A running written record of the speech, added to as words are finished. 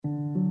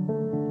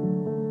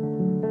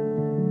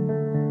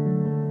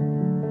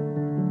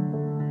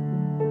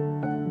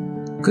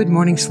Good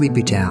morning,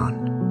 Sleepy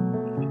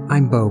Town.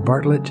 I'm Bo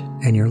Bartlett,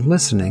 and you're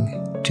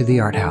listening to The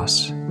Art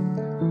House.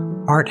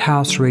 Art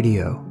House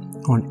Radio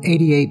on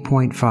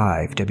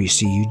 88.5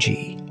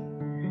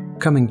 WCUG.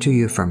 Coming to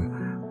you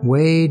from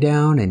way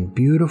down in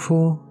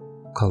beautiful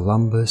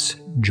Columbus,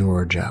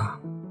 Georgia.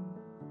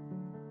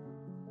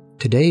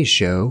 Today's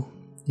show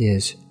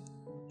is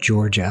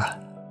Georgia.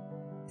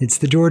 It's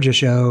the Georgia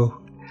Show.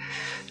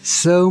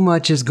 So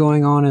much is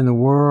going on in the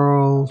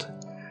world.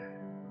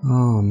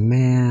 Oh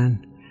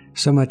man.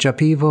 So much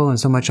upheaval and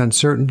so much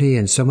uncertainty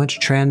and so much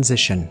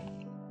transition.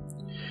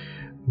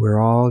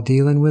 We're all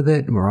dealing with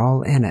it and we're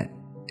all in it.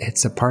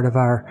 It's a part of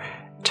our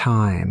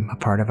time, a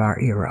part of our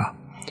era.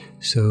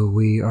 So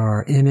we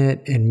are in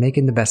it and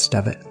making the best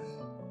of it.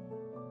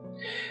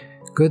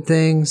 Good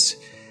things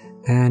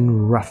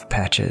and rough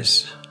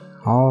patches,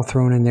 all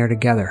thrown in there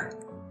together.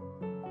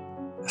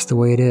 That's the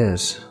way it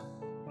is.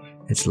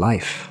 It's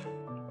life.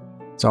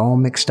 It's all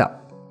mixed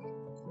up.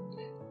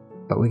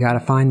 But we got to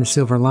find the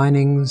silver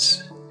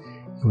linings.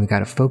 And we got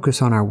to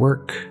focus on our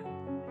work,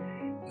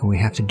 and we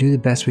have to do the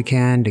best we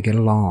can to get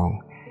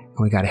along, and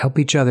we got to help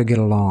each other get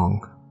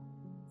along.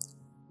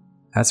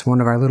 That's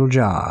one of our little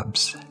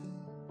jobs.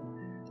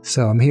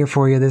 So I'm here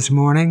for you this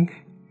morning.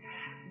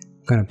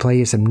 I'm going to play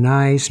you some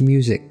nice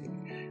music,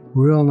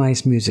 real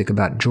nice music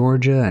about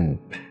Georgia and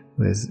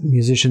with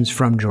musicians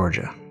from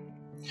Georgia.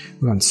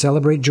 We're going to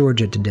celebrate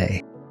Georgia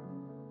today.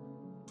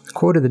 The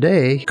quote of the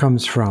day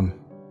comes from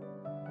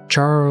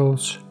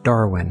Charles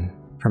Darwin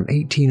from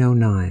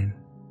 1809.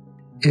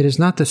 It is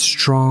not the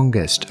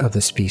strongest of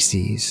the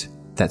species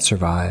that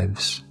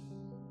survives,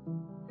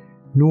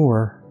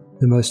 nor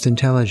the most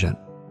intelligent,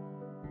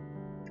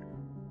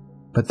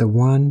 but the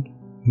one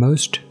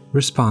most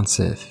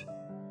responsive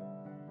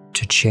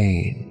to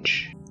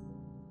change.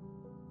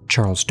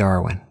 Charles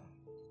Darwin.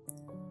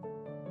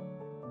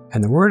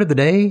 And the word of the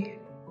day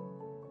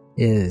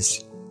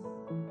is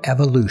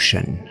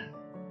evolution.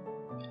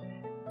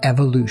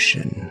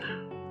 Evolution.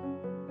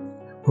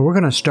 Well, we're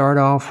going to start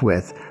off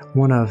with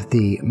one of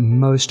the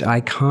most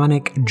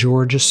iconic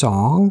Georgia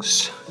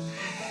songs.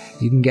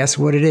 You can guess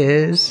what it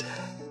is.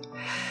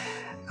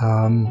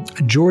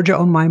 Georgia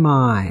on My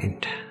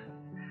Mind.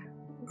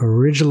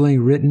 Originally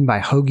written by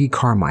Hoagy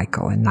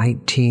Carmichael in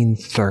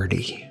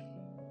 1930.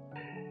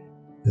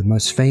 The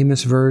most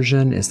famous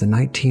version is the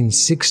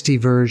 1960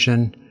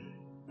 version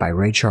by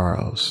Ray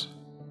Charles.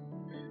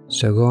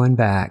 So going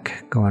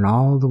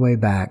all the way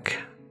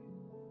back.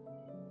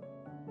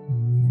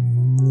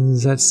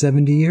 Is that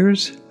 70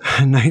 years?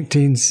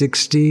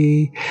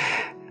 1960,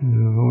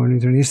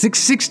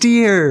 60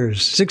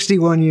 years,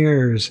 61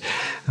 years.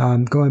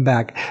 Going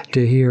back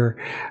to hear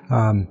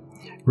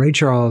Ray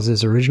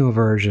Charles' original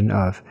version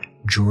of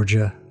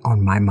Georgia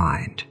on My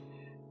Mind.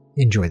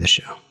 Enjoy the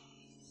show.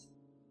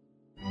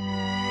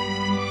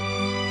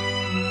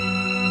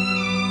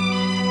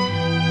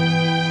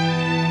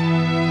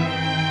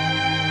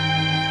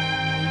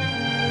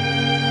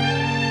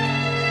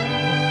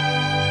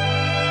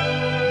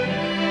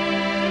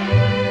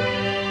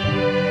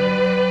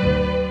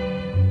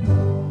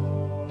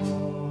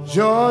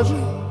 Georgia,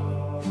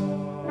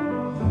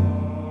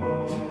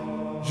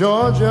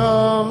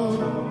 Georgia,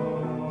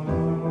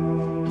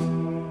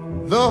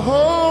 the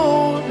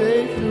whole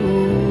day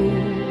through,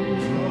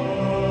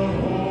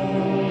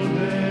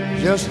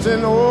 just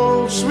an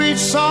old sweet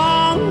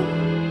song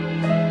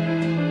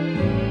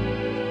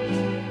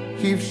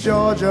keeps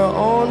Georgia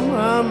on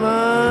my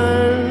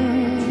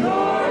mind.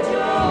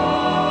 Georgia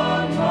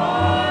on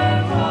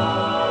my mind.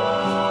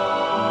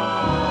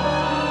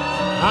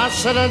 I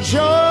said,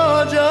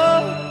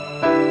 Georgia,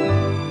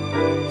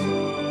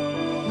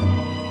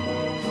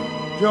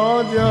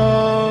 Georgia,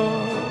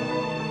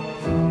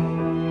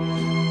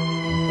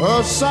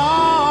 a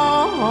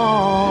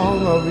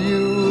song of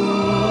you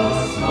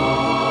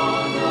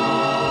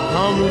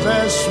comes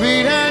as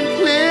sweet and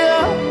clear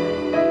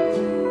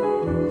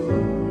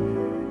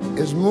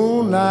as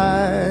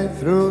moonlight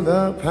through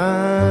the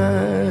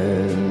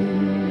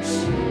pines.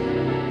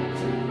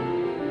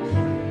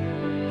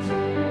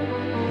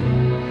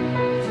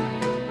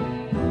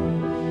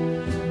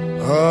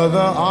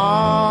 Other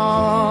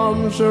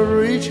arms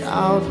reach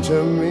out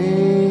to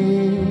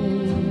me,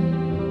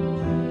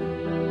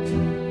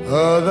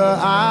 other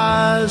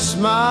eyes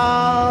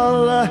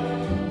smile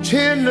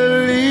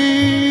tenderly.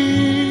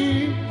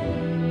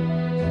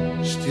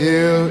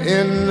 Still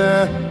in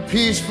the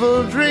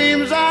peaceful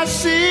dreams I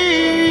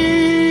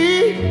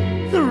see,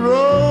 the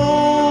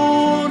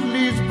road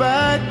leads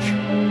back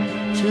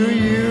to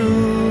you.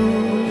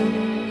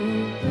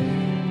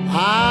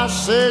 I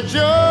said,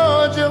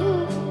 Georgia,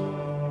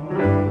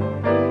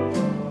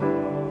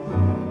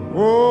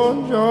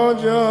 oh,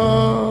 Georgia,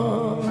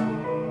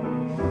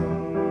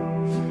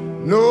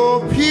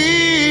 no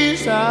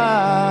peace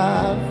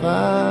I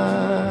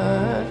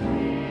find,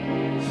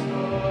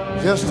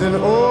 just an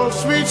old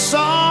sweet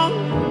song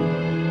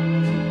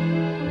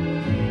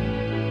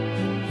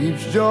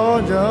keeps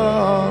Georgia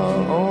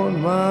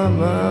on my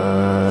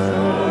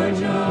mind.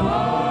 Georgia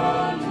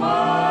on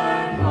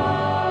my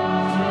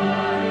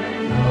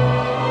mind.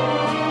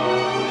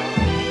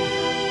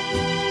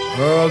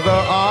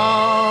 Other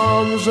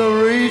arms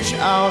reach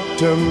out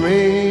to me,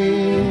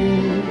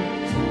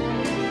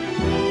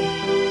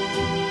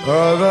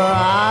 other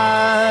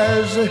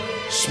eyes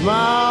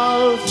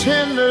smile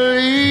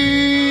tenderly.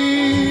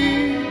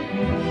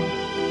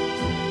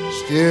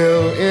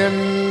 Still in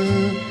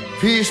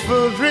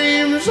peaceful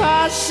dreams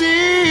I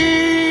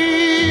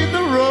see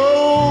the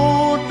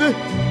road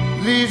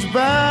leads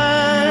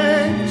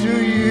back to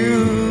you.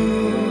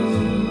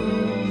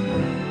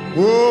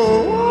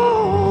 Whoa,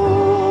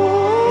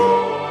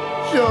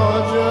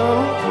 Georgia,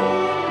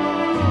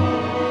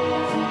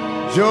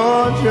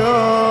 Georgia.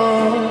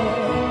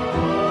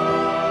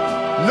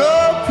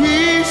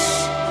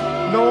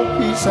 No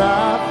peace I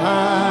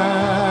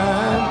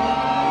find,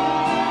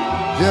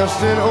 just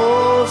an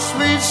old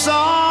sweet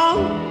song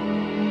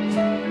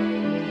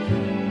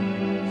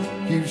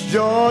keeps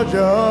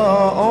Georgia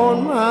on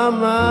my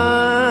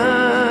mind.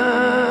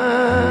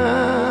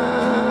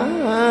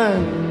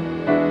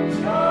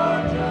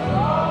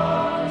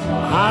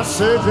 I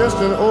say just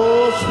an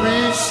old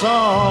sweet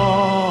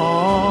song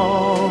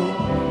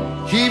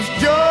keeps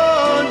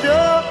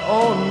Georgia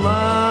on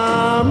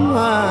my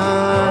mind.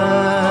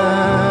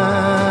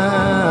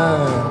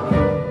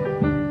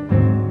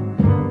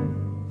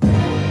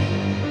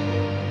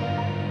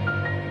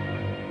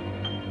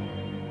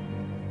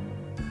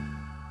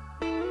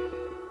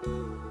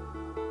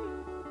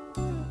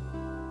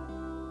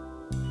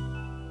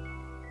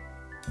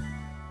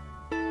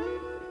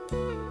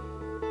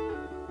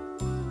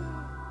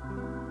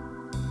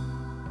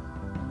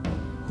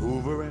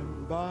 Hoovering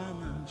by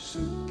my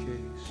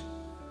suitcase,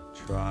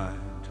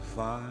 trying to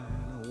find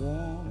a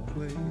warm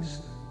place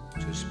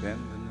to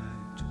spend the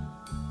night.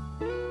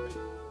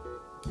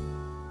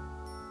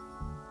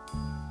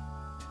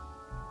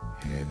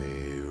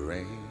 Heavy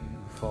rain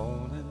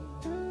falling,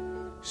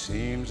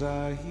 seems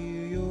I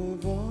hear your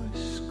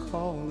voice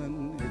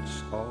calling,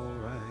 it's all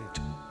right.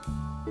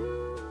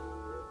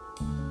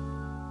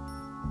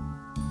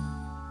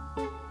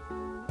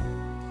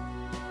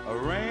 A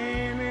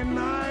rainy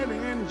night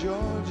in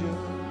Georgia,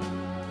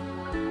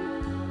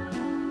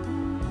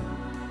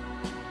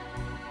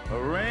 a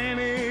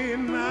rainy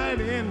night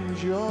in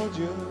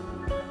Georgia.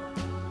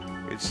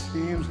 It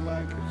seems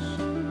like it's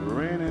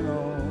raining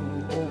all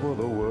over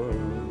the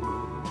world.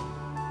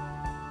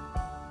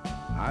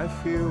 I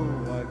feel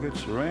like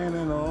it's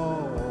raining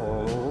all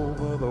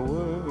over the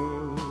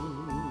world.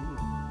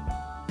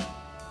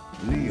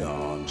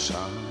 Neon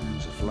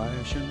signs are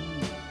flashing,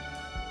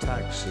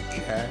 taxi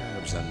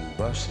cabs and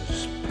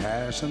buses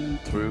passing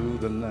through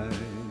the night.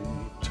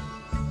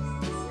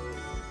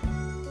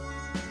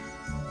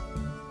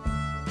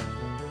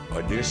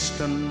 A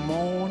distant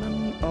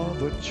moaning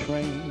of a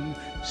train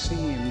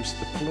seems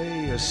to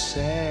play a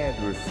sad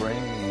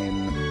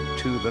refrain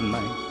to the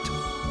night.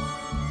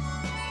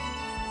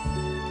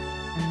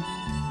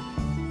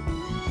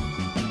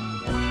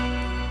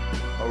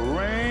 A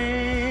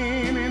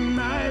rainy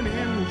night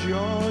in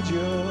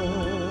Georgia,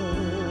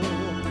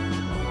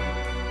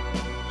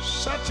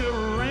 such a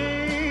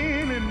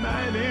rainy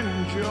night in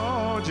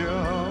Georgia.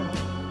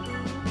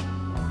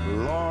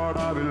 Lord,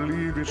 I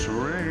believe it's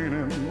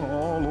raining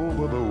all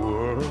over the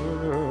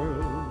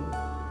world.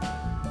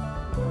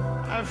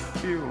 I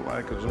feel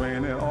like it's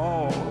raining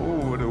all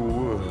over the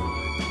world.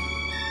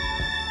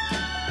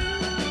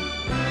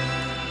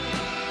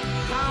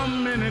 How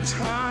many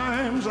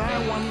times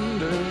I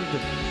wondered,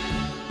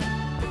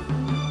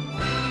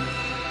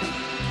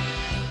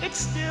 it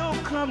still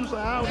comes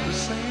out the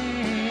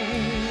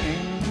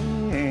same.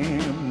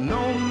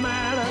 No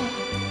matter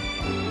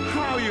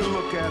how you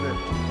look at it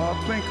or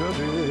think of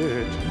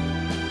it,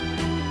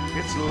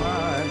 it's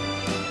life,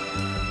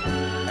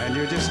 and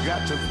you just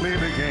got to play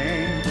the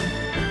game.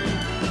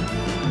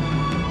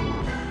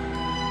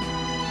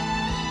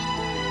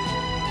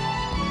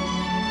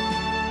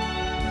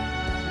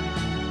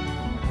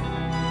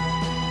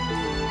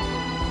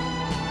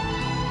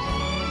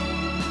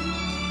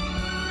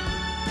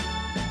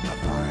 I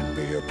find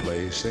me a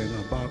place in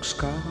a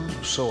boxcar,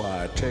 so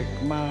I take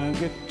my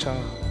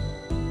guitar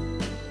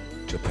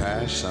to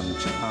pass some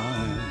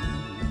time.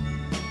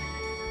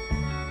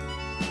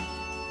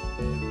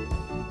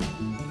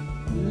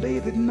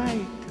 Late at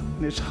night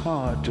when it's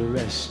hard to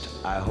rest,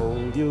 I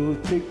hold your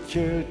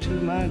picture to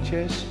my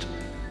chest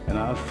and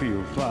I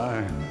feel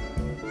fine.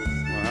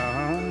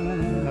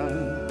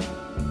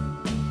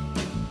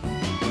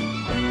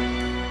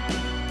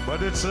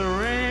 But it's a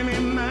rainy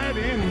night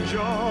in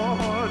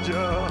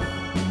Georgia.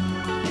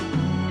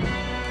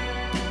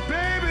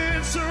 Baby,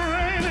 it's a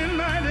rainy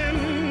night in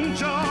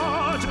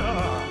Georgia.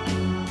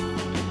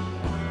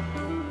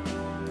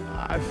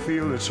 I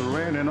feel it's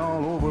raining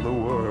all over the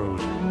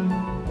world.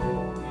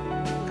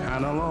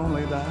 Kinda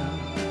lonely now,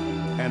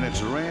 and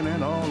it's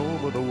raining all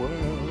over the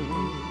world.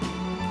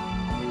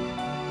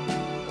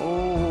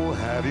 Oh,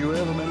 have you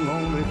ever been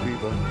lonely,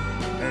 people,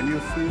 and you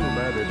feel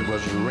that it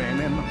was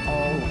raining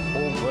all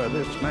over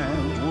this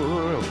man's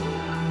world?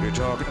 You're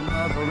talking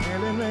about a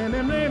raining,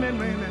 raining, raining,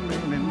 raining,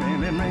 raining,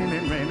 raining,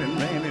 raining, raining,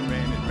 raining,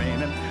 raining,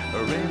 raining,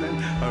 raining,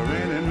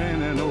 raining,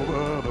 raining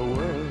over the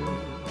world.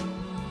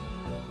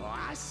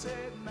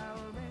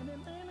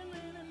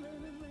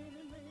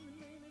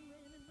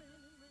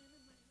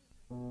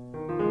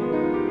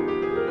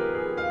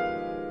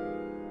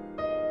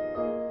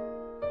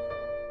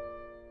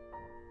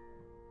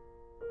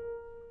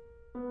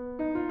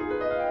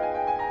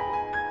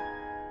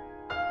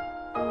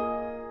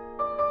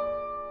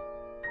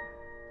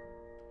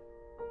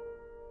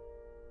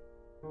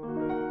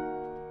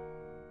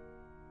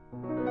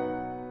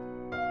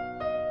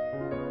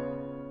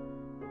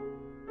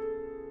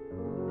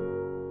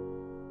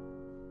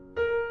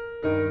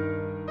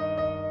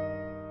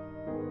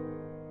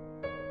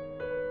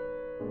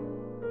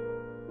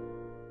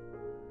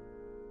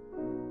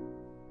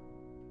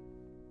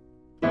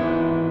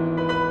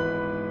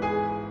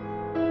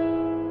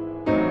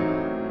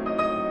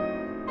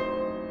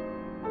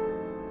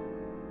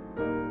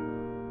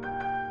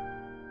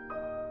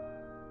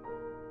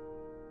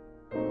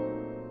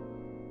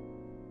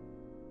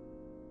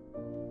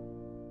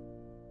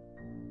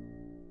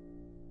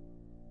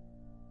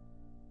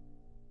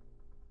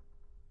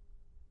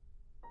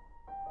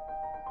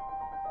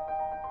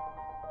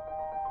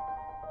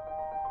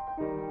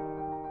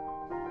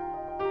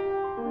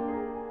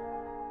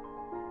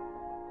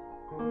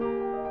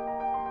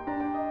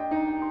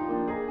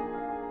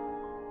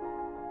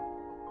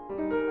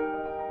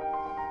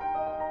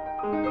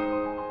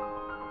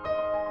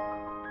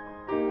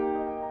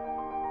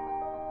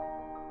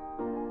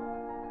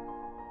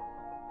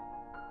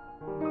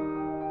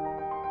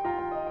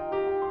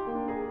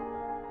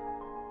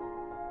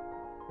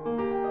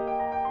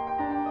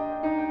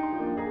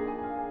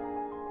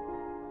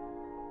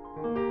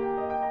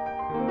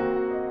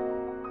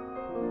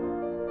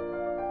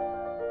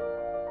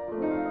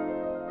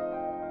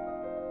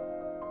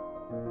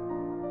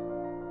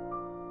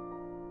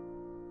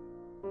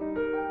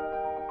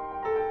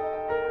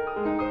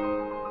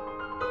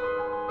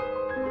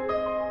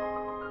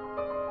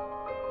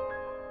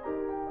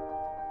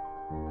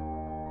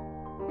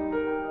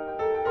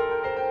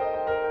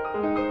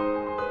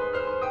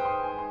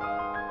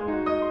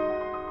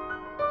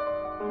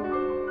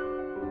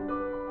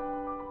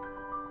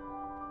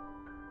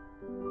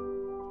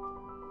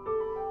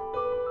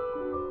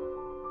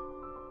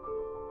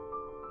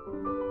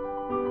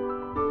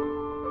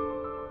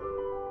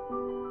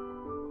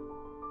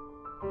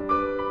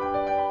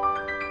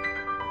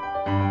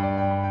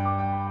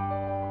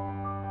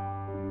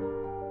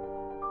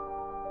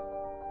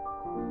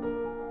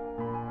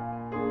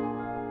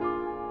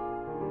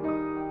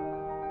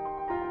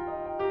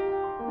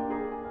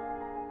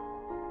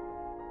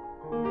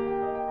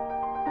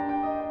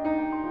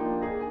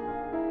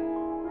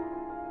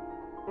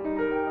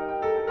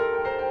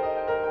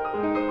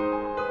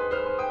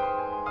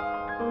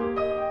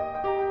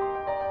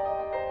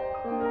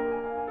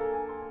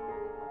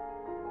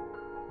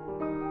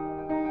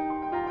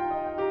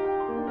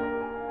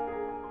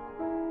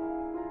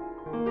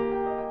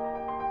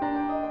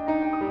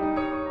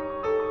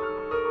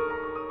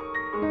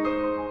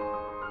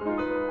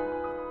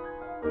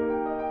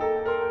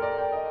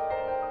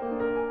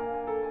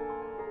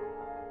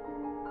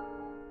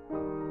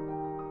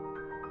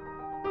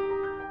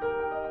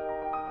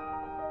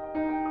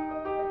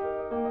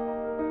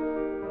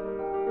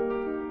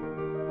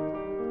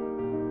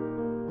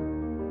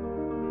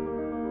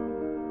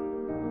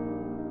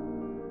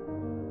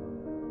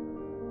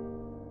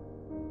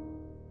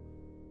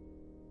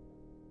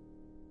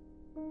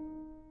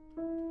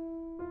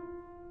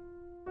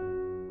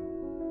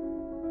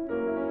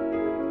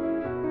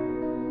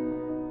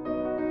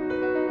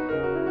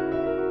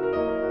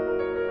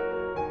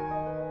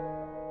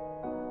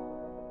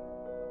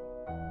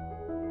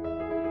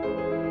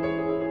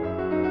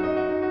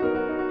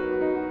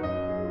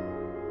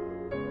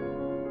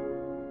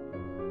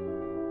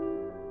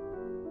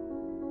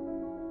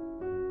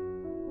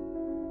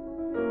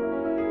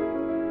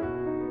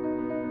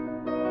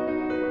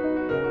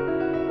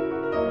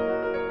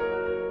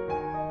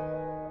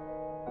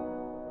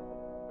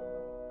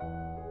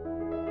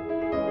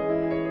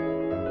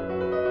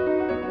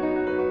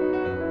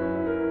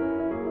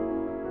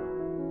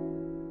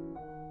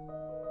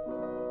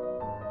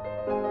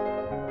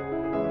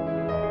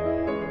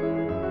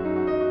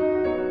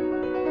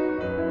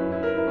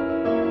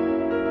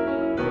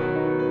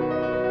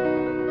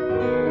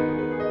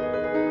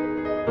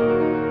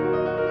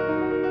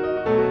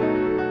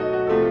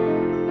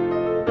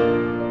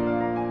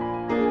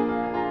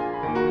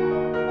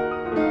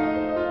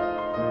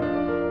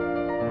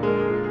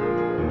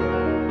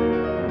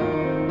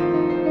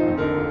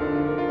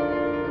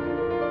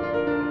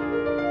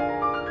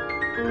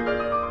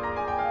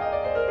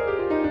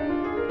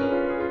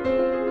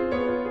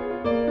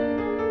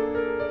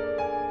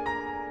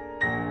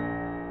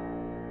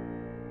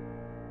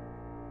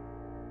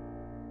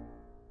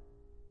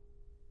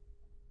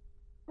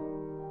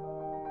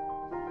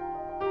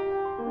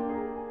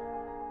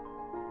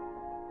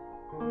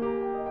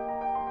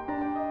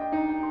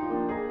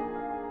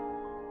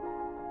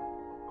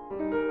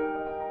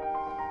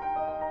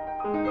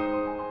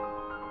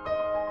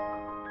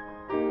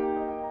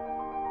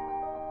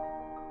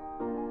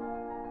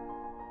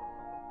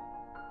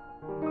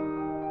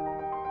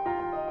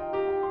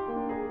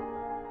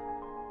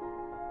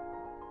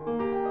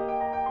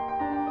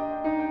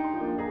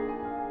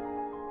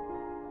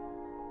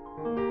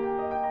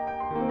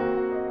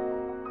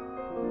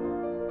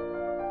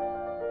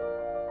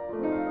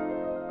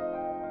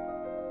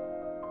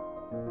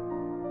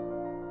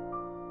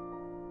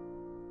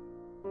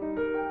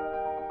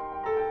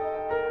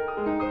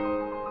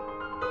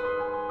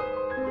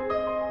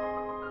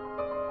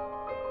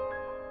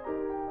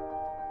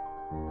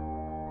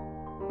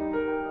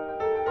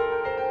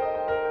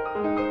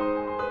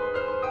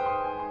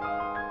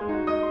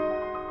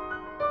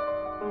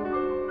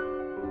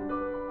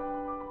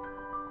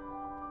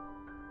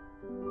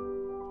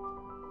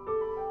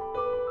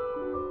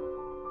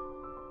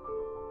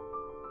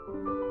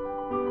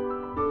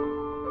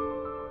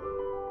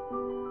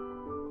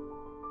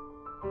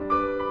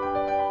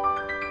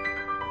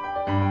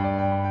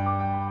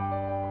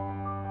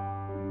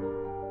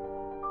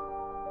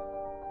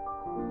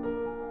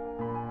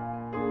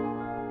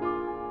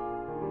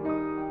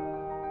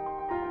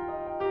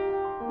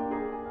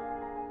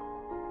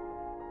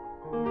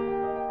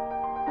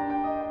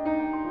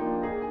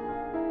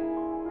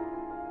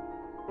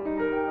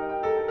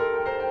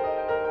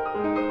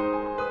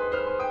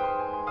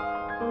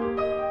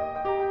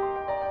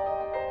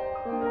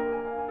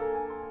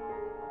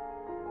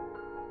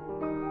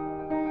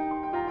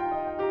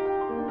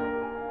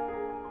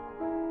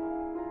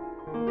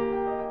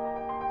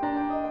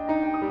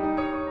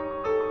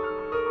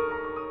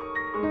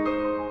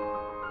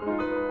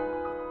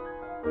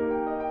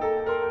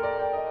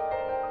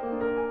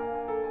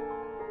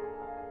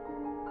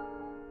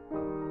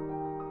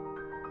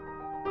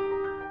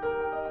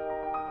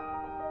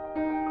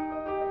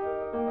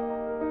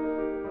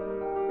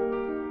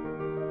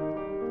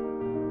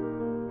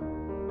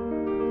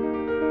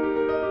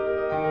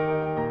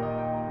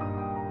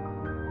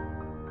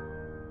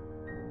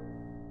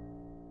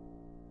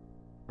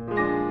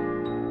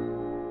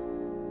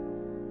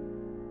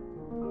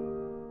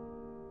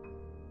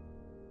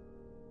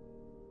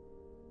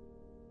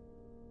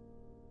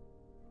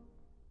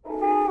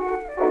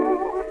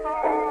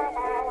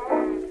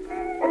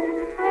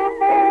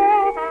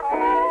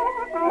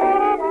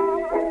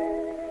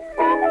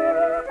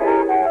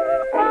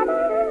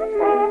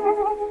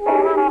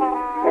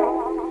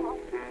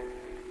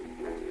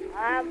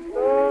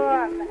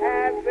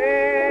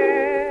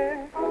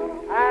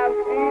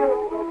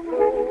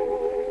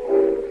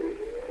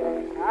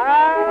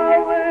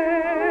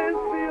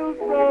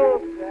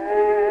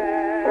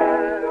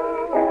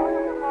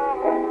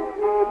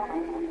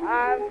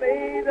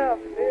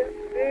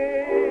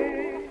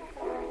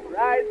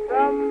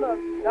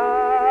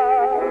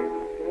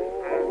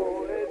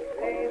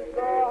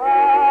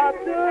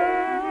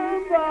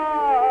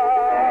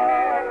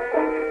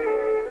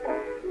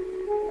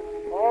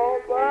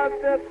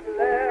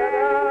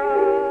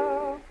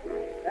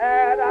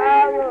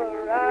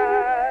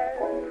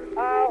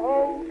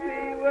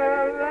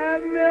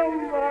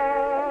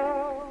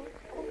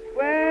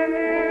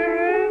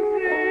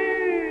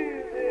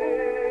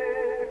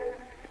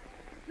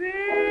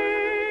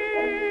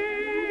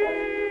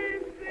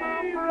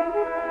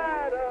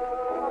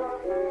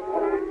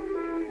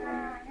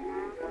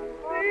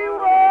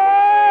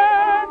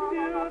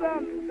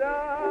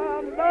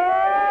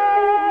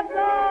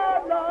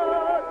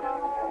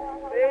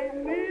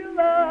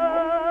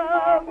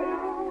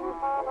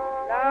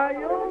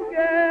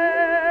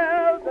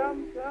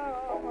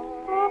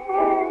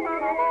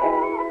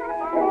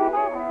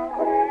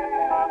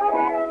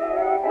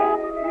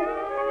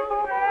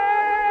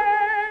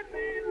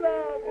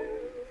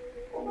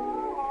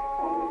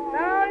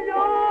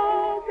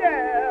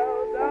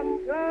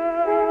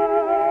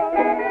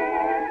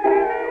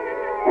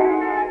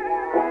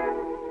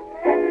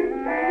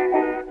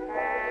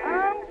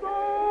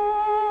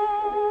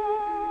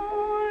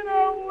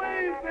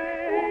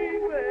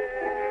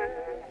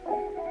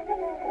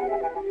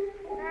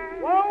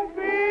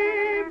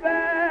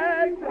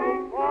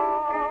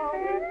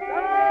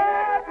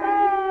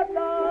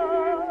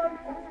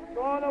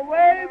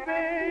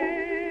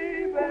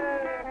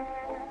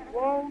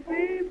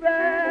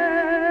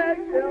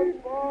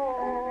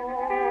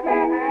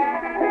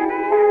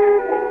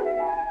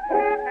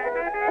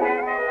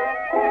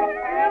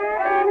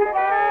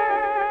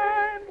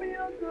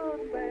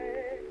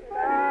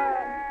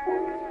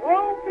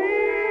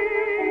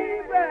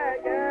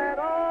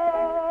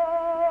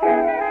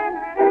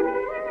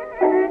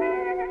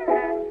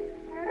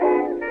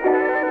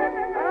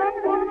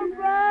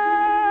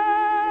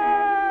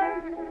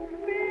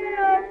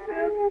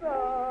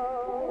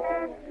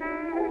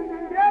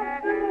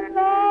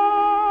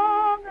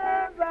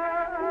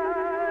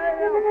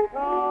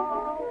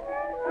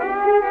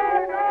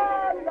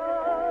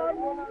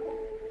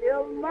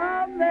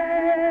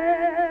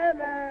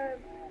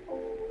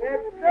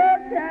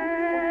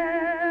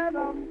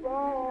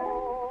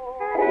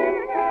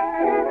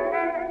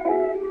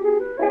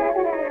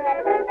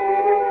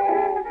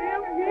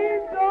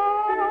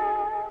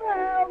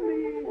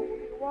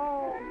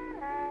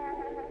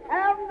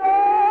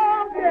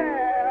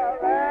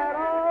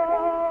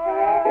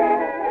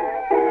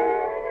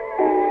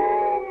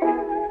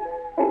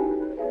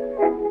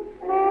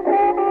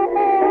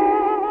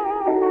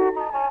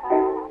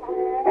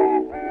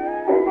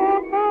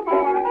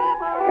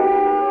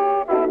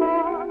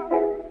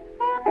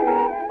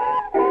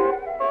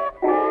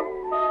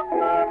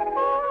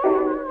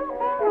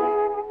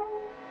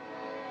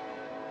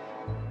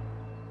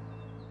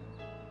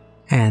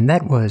 And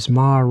that was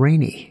Ma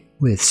Rainey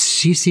with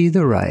Cece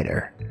the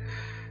Rider,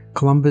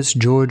 Columbus,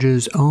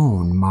 Georgia's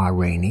own Ma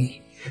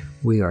Rainey.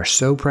 We are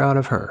so proud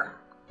of her.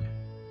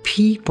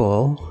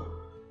 People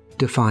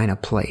define a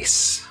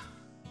place.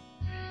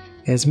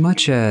 As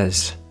much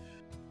as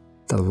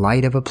the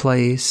light of a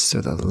place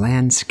or the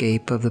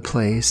landscape of the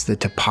place, the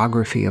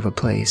topography of a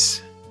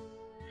place,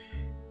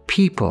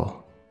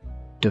 people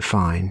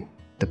define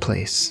the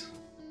place.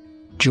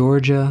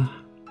 Georgia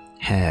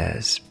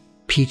has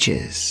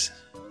peaches.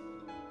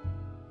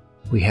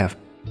 We have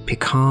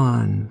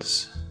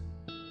pecans.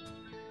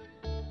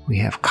 We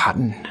have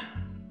cotton.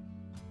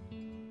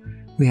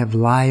 We have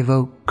live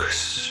oak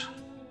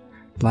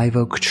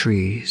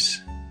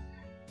trees,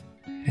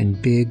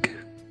 and big,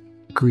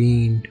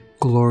 green,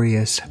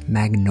 glorious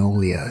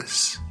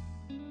magnolias.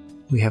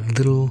 We have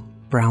little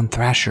brown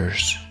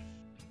thrashers,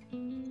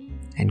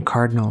 and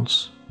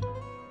cardinals,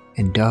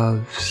 and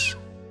doves.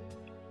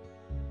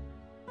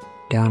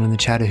 Down in the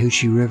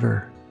Chattahoochee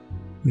River,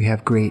 we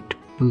have great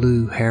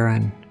blue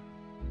heron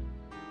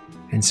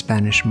and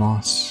Spanish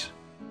moss.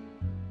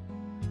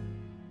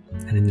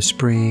 And in the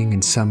spring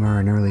and summer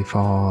and early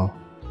fall,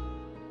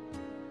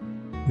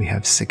 we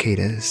have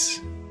cicadas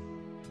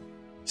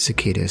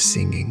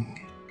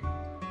singing.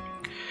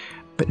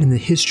 But in the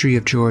history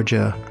of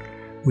Georgia,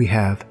 we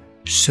have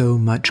so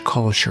much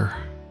culture.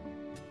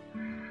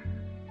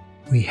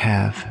 We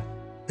have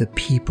the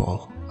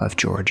people of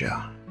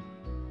Georgia.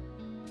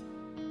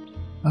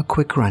 A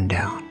quick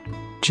rundown,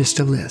 just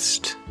a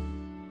list.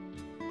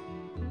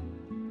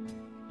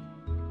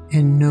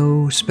 In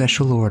no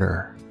special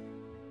order,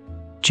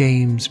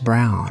 James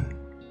Brown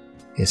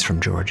is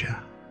from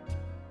Georgia.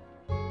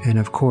 And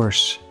of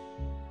course,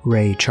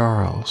 Ray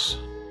Charles.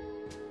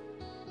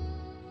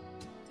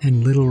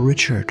 And Little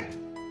Richard.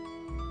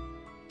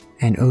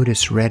 And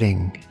Otis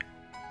Redding.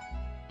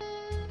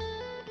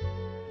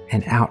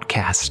 And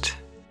Outkast.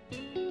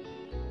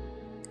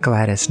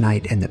 Gladys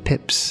Knight and the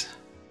Pips.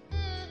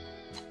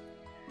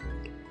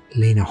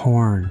 Lena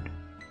Horne.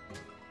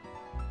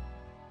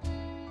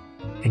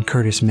 And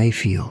Curtis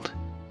Mayfield,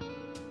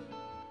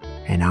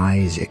 and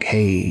Isaac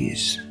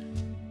Hayes,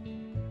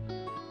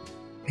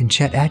 and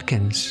Chet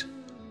Atkins,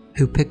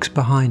 who picks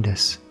behind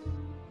us,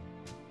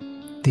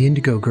 the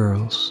Indigo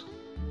Girls,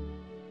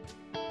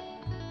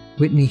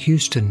 Whitney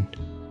Houston,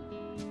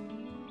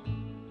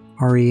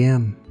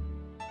 R.E.M.,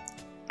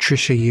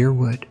 Trisha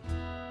Yearwood,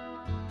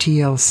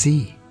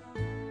 TLC,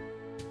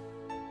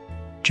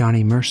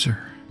 Johnny Mercer.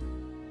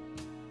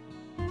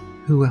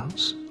 Who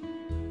else?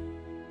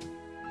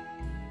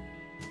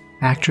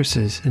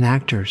 Actresses and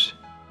actors,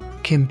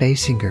 Kim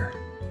Basinger,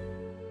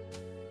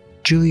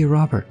 Julia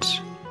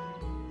Roberts,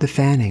 the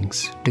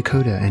Fannings,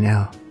 Dakota and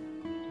Elle.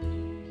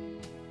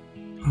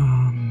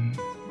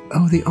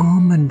 The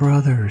Allman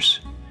Brothers.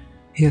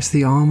 Yes,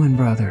 the Allman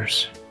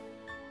Brothers.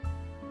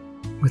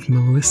 With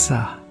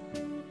Melissa.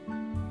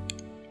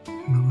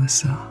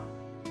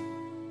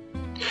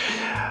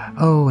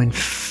 Oh, and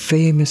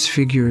famous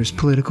figures,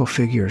 political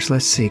figures.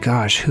 Let's see,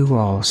 gosh, who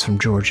all is from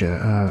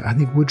Georgia? I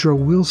think Woodrow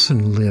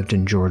Wilson lived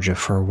in Georgia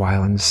for a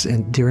while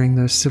and during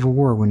the Civil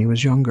War when he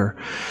was younger.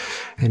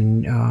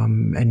 And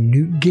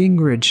Newt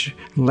Gingrich,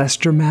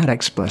 Lester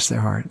Maddox, bless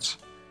their hearts.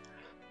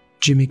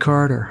 Jimmy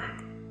Carter,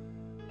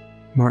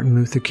 Martin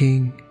Luther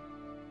King,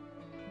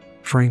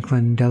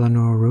 Franklin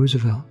Delano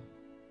Roosevelt.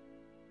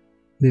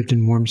 Lived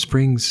in Warm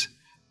Springs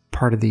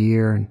part of the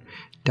year and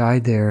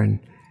died there in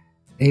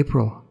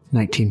April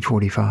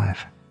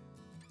 1945.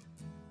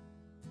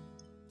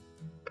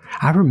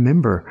 I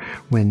remember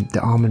when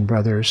the Allman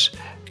Brothers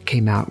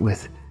came out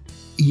with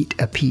Eat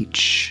a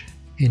Peach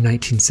in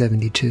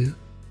 1972.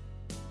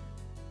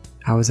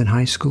 I was in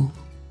high school.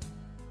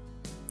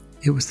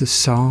 It was the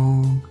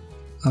song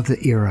of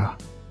the era.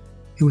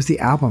 It was the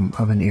album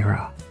of an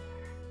era.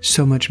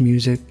 So much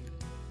music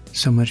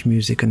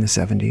in the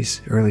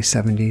 70s, early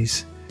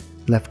 70s,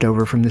 left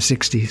over from the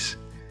 60s.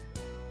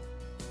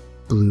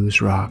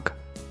 Blues rock.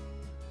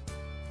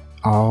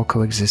 All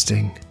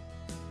coexisting.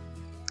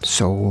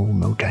 Soul,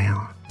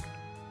 Motown.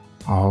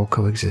 All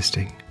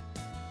coexisting.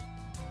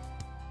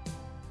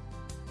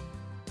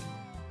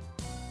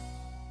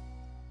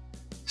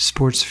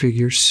 Sports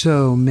figures,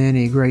 so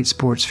many great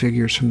sports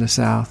figures from the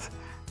South.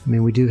 I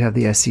mean, we do have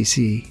the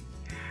SEC.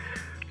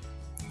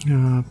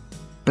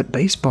 But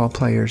baseball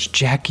players,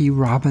 Jackie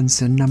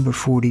Robinson, number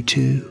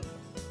 42.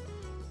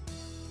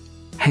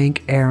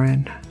 Hank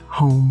Aaron,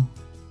 home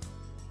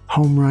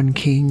run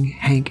king,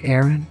 Hank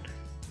Aaron.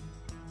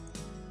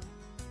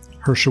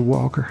 Herschel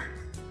Walker,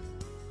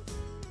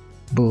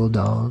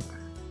 Bulldog.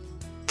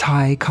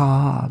 Ty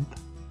Cobb,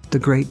 the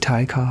great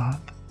Ty Cobb.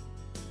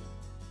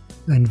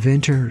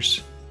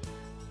 Inventors,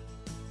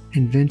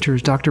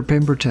 Dr.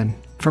 Pemberton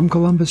from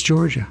Columbus,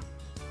 Georgia.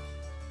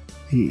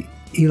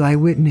 Eli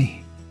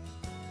Whitney,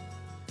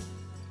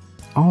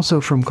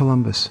 also from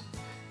Columbus.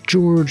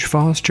 George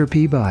Foster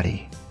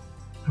Peabody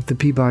of the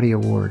Peabody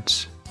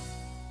Awards.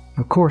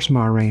 Of course,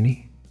 Ma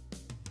Rainey.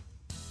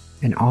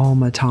 And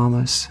Alma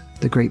Thomas,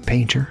 the great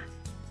painter.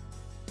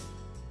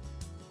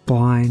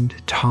 blind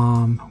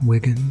Tom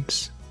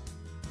Wiggins,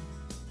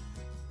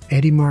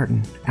 Eddie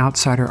Martin,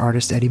 outsider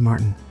artist Eddie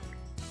Martin,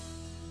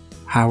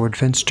 Howard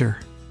Finster,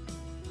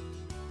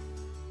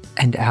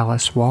 and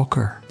Alice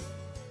Walker,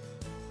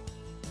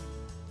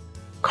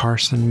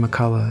 Carson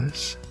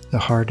McCullers, The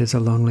Heart is a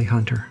Lonely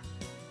Hunter,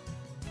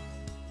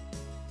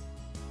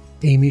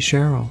 Amy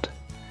Sherald,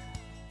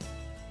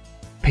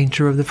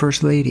 painter of the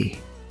First Lady,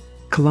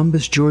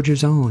 Columbus,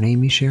 Georgia's own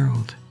Amy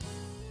Sherald.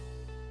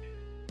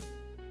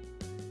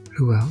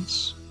 Who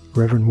else?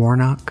 Reverend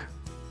Warnock,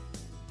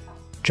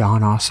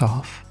 John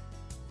Ossoff,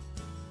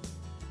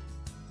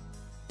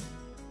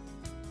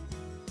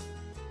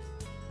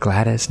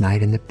 Gladys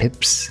Knight and the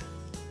Pips,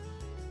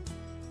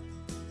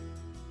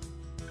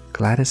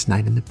 Gladys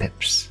Knight and the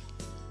Pips,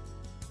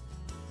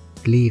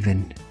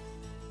 leaving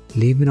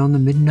on the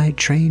midnight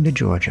train to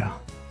Georgia.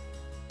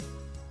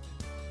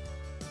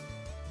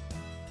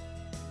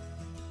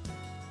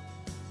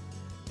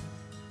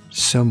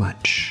 So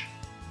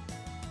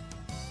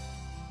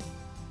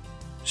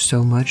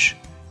much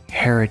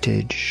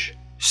heritage,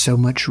 so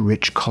much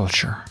rich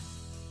culture.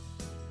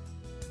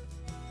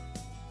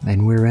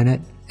 And we're in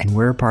it, and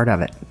we're a part of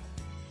it.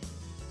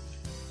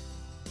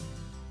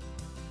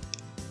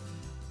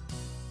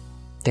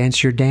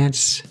 Dance your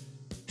dance,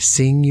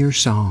 sing your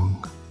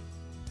song,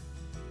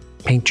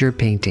 paint your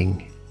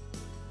painting,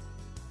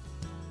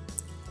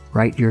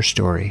 write your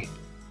story.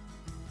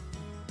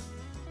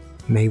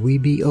 May we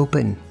be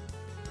open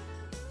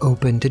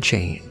to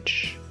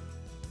change.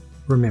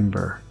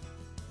 Remember,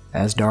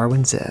 as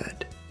Darwin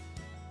said,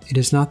 it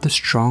is not the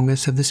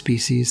strongest of the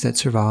species that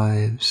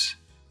survives,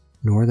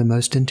 nor the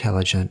most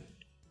intelligent,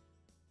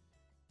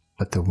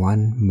 but the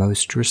one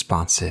most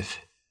responsive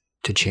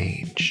to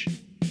change.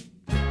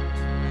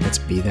 Let's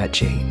be that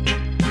change.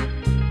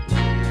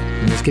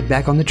 And let's get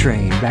back on the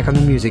train, back on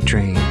the music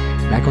train,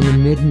 back on the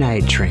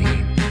midnight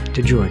train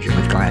to Georgia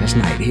with Gladys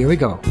Knight. Here we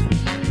go.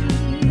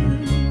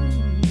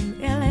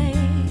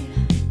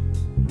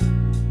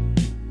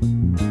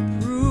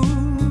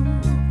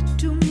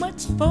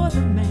 For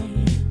the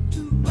man,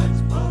 too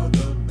much for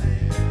the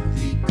man,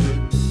 he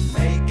couldn't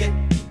make it.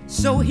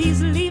 So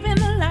he's leaving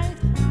the life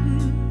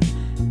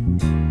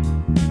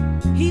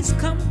he's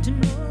come to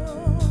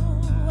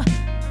know.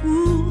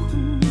 Ooh.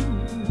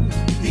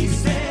 He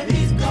said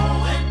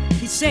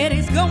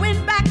he's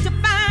going back to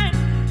find,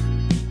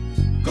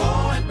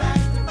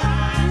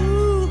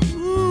 ooh,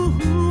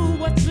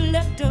 what's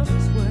left of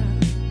his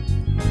world,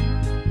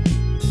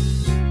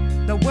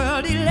 the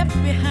world he left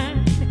behind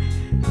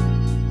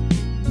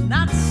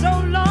not so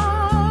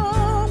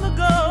long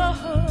ago.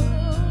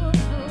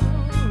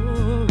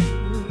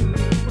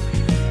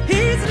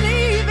 He's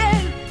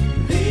leaving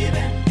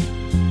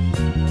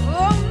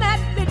on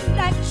that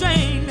midnight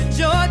train to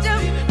Georgia.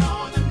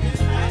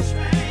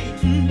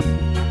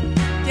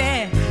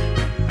 Yeah,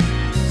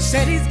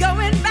 said he's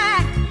going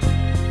back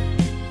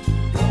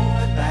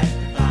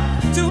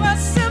to a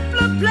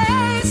simpler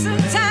place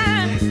and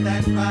time.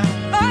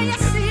 Oh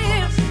yes he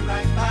is.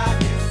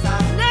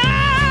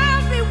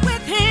 Now be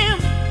with him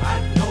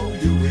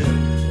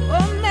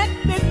on that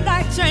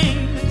midnight train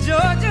to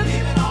Georgia.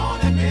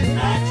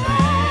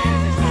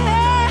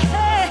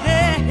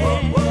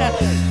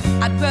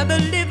 I'd rather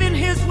live in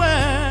his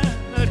world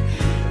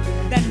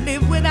than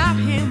live without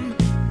him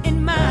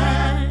in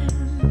mine.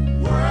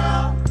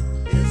 World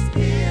is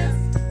his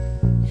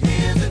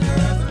and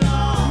hers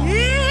alone.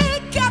 He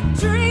kept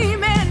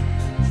dreaming,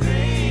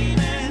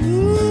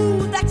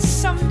 ooh, that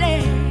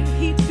someday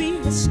he'd be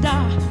a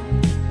star,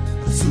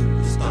 a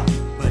superstar,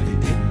 but he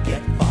didn't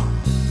get far.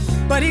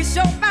 But he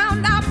sure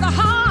found out the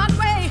hard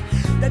way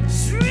that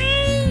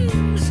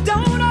dreams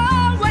don't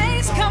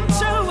always come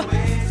true.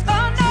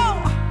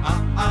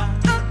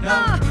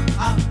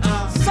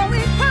 So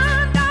he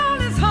pawned all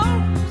his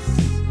hopes,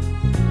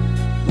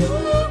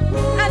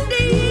 and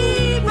he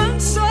even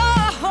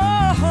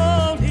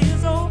sold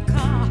his old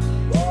car,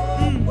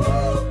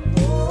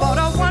 bought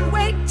a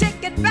one-way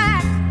ticket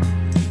back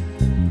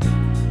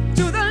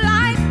to the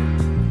life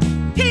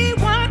he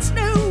once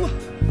knew.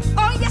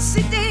 Oh yes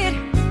he did,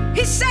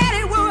 he said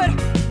he would.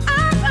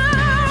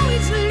 Oh,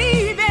 he's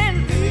leaving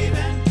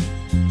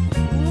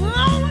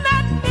on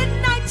that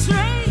midnight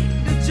train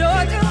to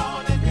Georgia.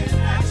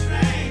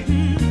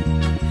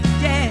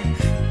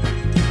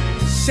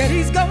 Said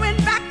he's going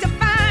back to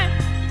find,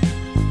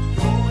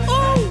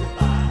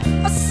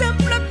 ooh, a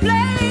simpler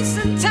place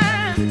and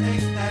time.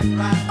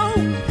 Oh,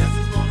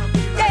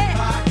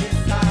 yeah,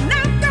 and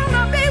I'm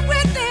gonna be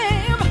with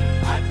him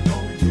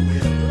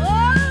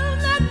on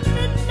that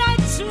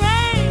midnight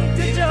train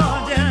to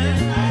Georgia.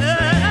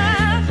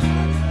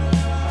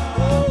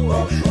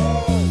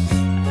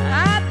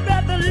 I'd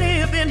rather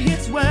live in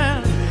his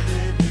world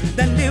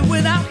than live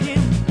without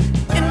him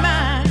in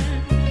mine.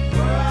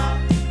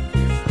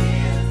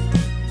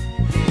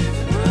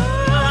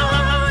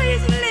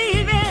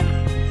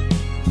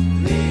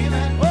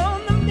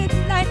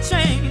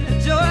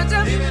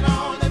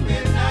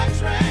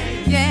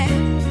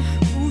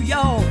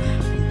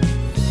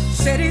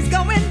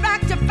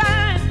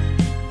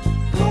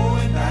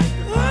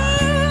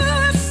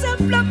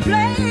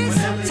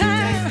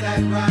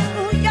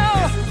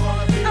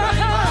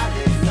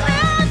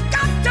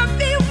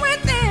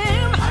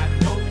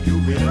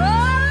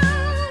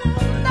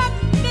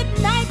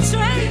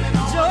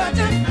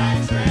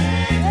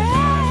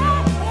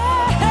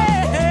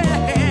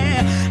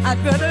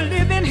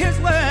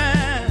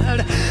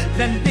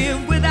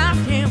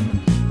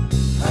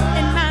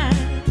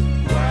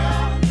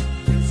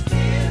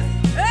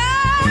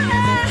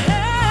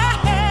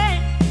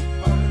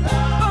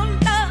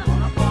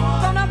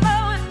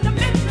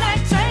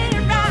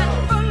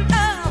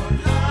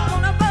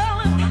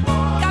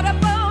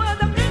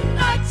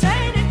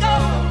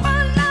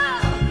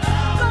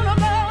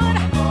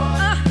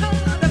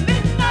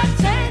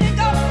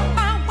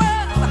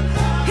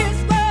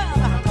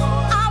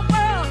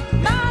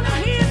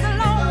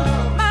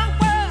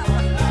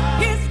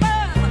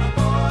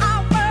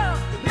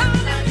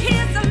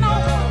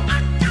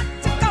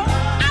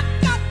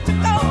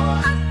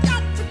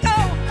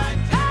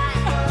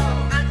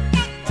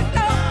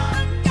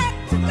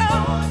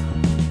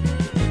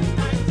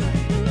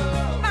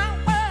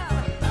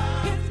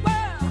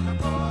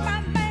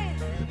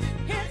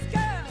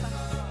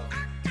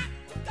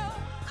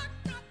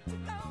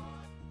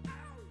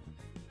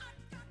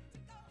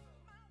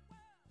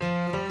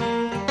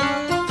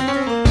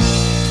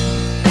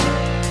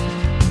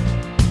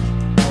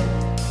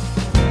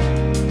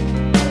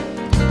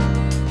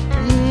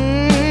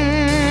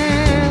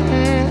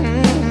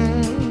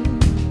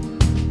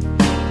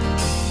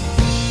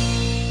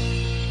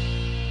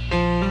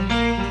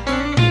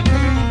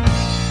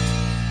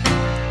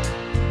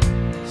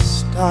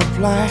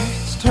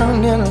 stoplights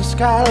turned into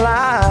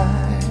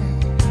skyline,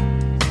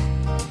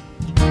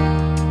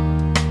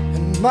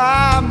 and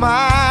my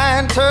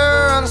mind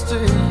turns to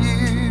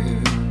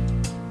you.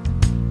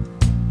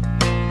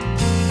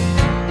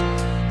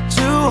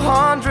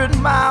 200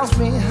 miles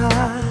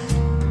behind,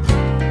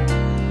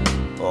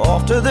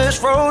 off to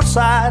this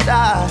roadside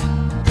dive,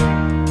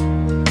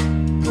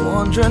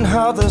 wondering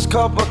how this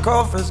cup of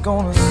coffee's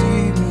gonna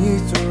see me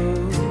through.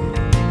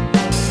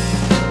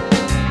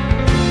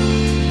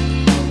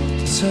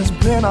 This has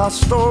been our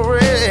story,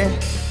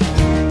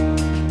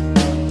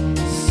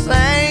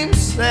 same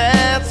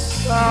sad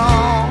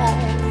song,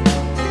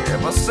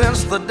 ever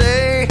since the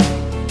day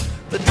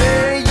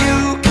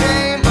you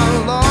came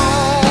along.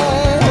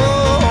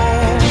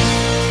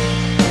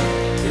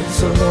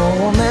 It's a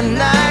lonely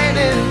night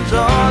in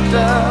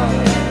Georgia,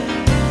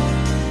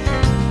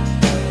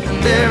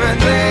 and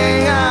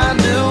everything I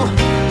do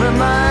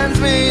reminds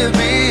me of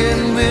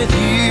being with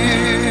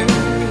you.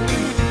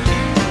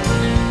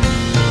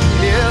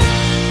 Yes,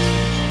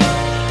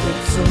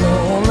 it's a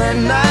lonely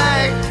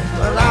night,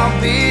 but I'll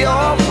be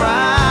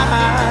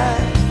alright,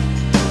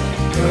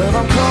 'cause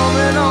I'm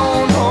coming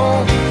on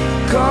home,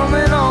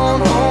 coming on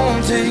home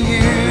to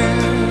you.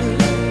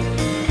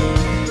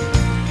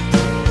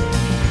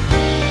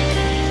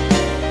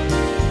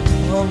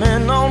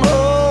 Coming on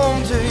home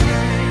to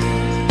you,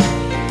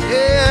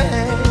 yeah.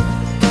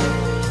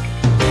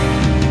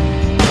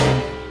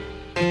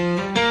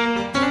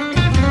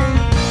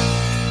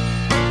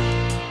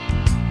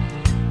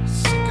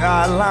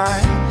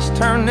 Skylines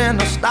turned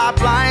into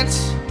stoplights,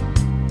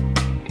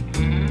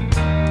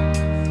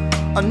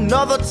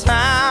 another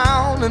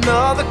town,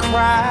 another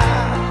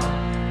crowd.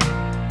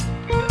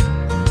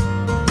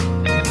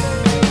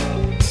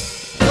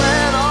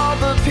 When all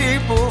the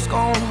people's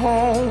gone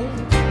home,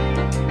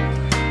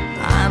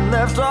 I'm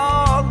left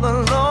all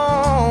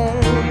alone,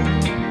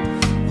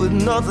 with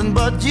nothing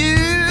but you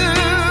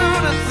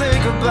to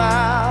think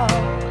about.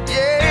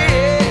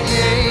 Yeah,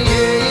 yeah,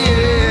 yeah,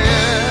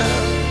 yeah.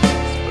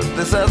 But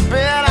this has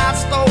been our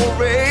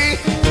story.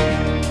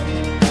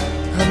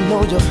 I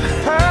know you've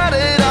heard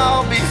it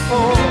all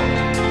before,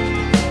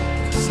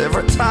 'cause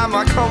every time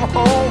I come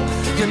home,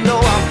 you know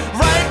I'm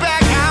right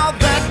back out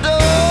that door.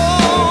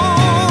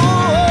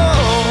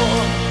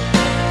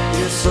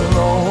 It's a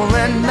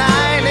lonely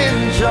night in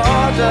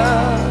Georgia,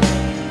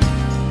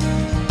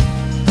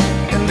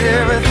 and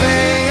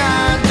everything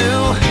I do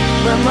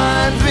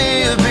reminds me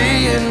of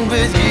being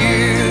with you.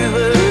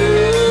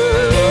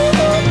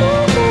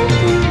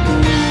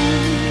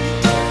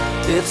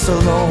 It's a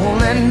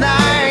lonely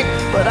night,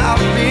 but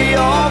I'll be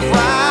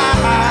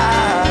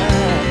alright,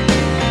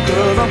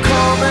 'cause I'm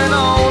coming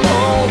on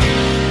home,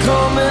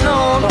 coming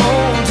on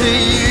home to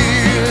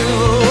you.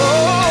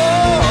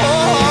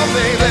 Oh,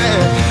 baby,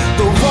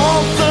 the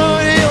warmth of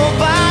your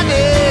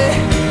body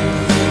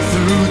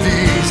through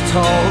these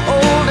tall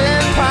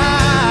olden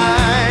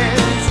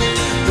pines,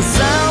 the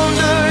sound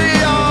of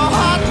your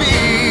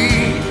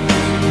heartbeat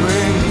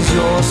brings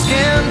your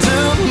skin to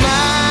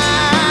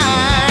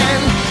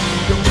mine.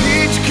 The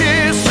peach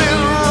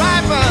kisses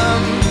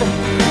ripened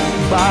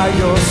by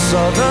your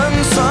southern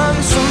sun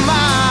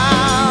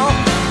smile.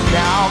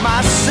 Now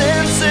my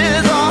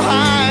senses are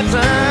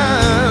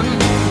heightened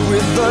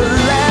with the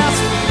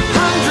last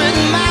 100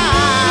 miles.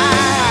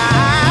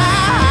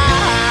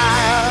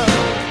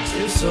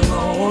 It's a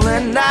lonely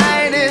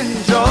night in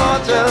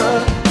Georgia,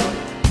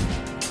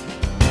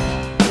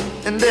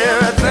 and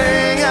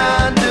everything I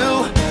do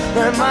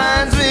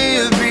reminds me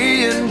of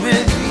being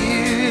with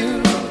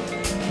you.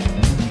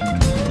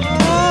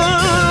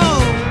 Ooh,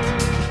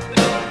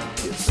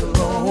 it's a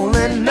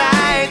lonely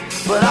night,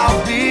 but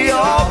I'll be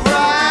alright,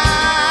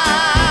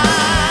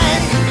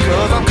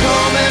 'cause I'm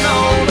coming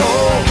on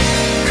home,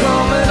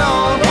 coming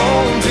on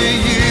home to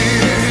you.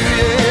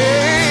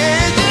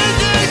 Yeah,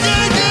 yeah,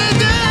 yeah,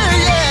 yeah,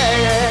 yeah,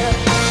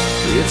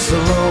 yeah. It's a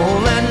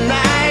lonely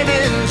night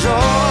in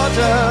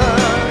Georgia.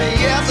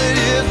 Yes, it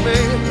is,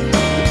 baby.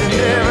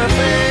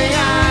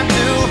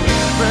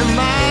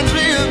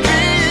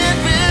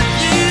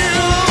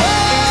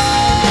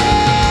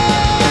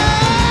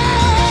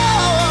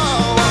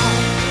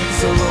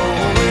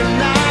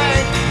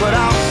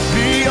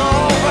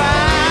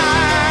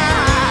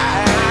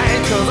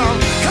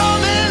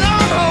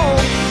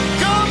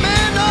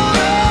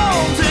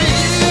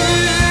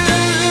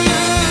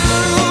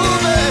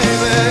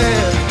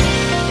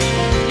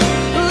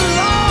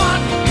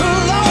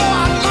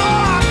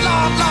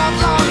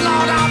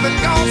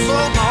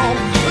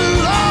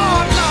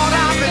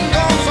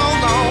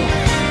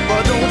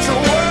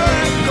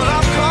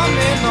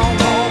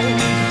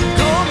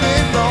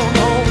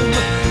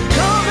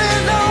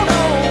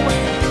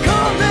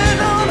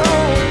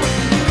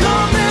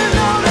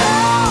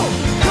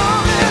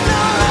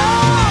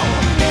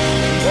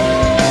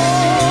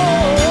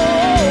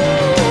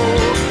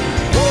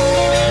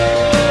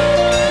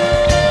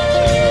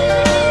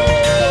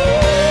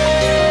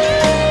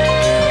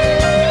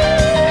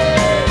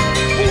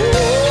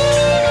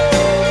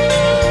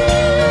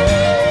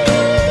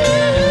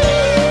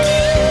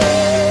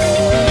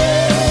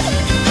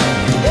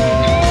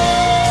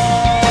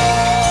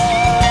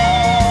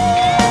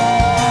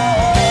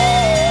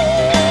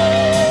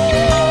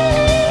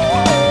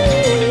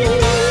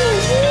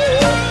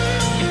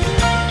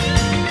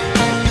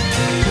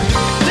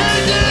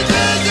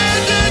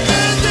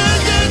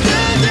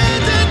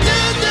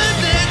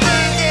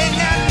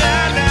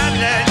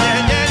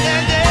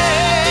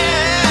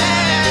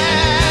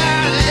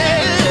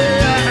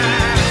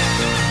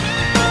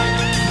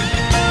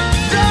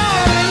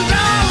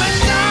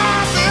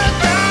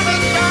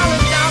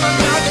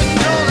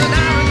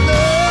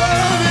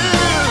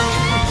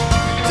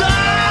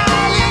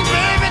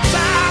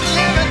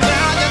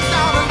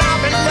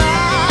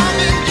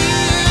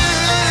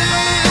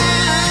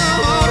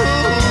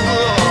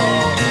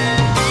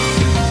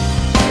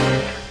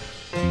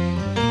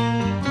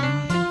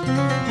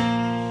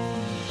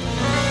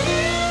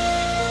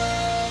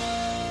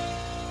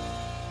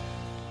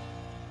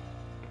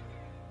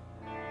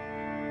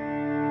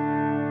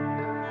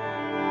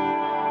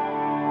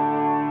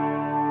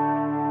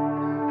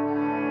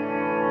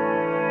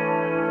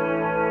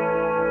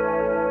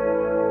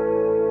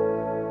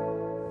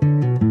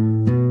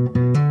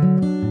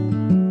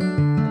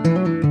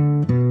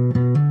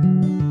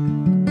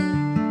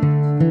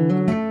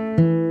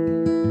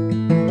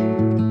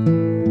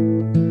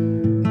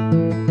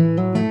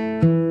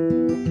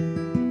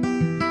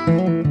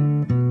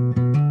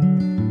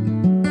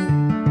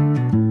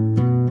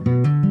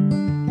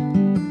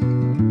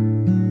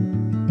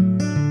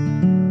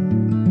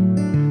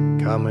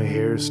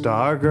 here,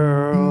 star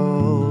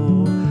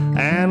girl,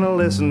 and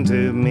listen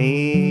to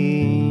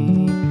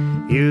me.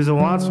 You's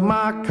once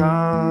my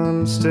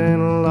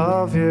constant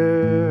love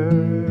here,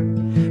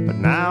 but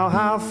now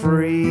how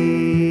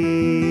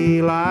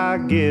free I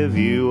give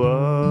you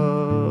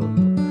up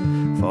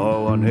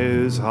for one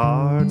whose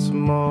heart's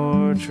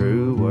more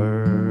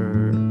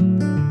truer.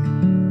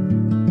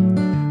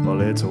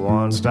 Well, it's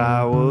once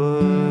I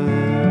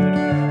would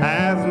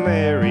have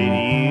married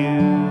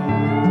you,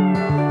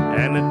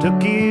 and it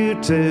took you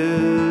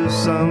to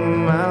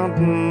some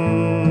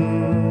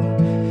mountain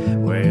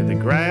where the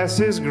grass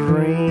is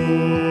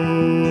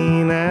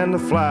green and the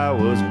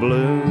flowers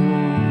bloom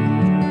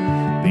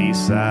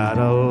beside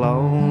a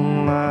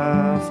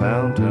lonely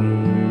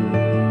fountain.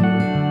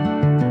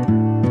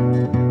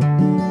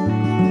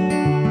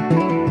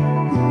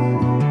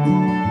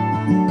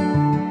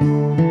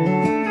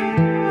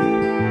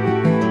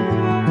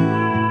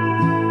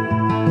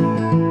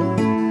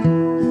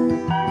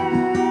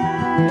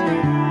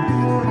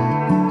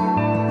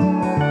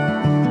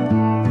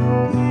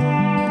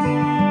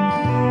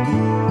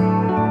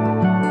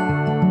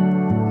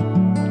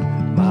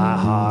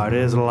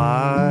 Is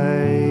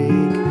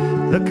like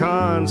the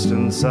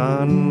constant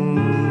sun,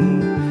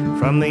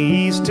 from the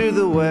east to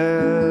the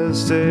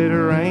west it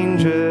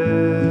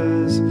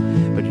ranges,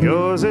 but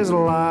yours is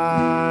like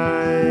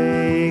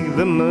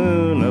the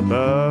moon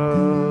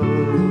above.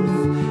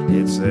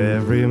 It's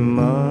every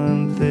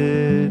month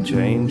it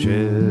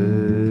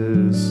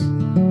changes.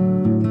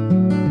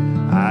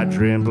 I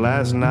dreamt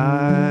last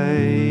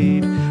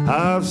night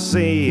of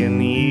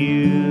seeing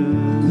you,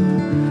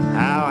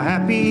 how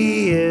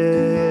happy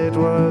it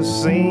was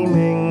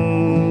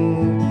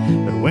seeming,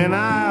 but when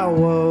I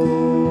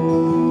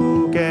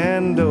woke,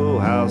 and oh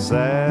how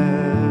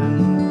sad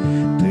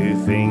to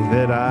think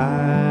that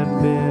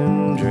I'd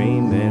been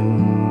dreaming.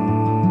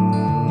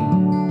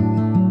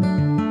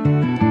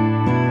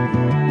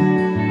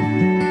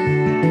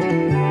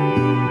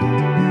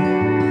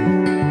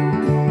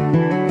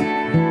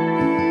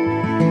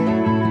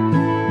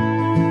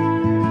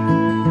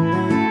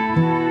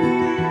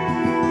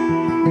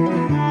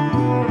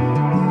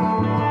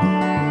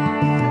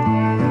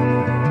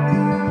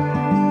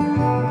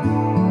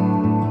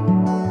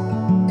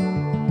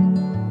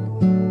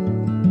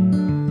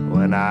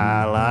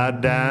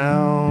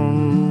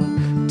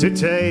 Down to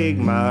take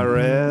my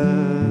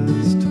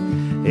rest,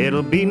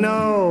 it'll be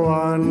no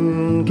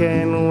one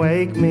can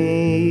wake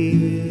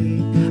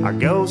me. I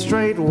go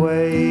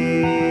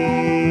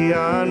straightway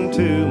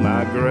unto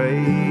my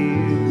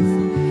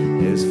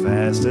grave as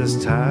fast as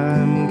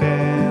time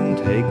can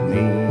take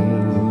me.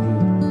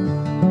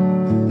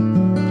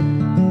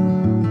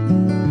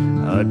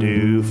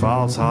 Adieu,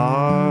 false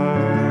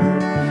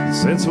heart,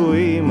 since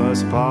we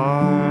must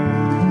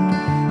part.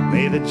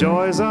 May the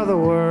joys of the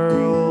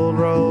world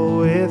roll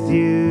with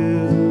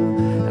you.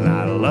 And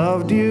I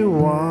loved you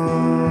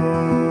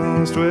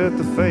once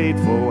with a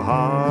faithful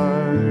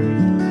heart,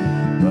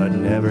 but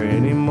never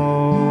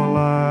anymore will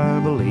I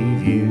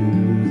believe you.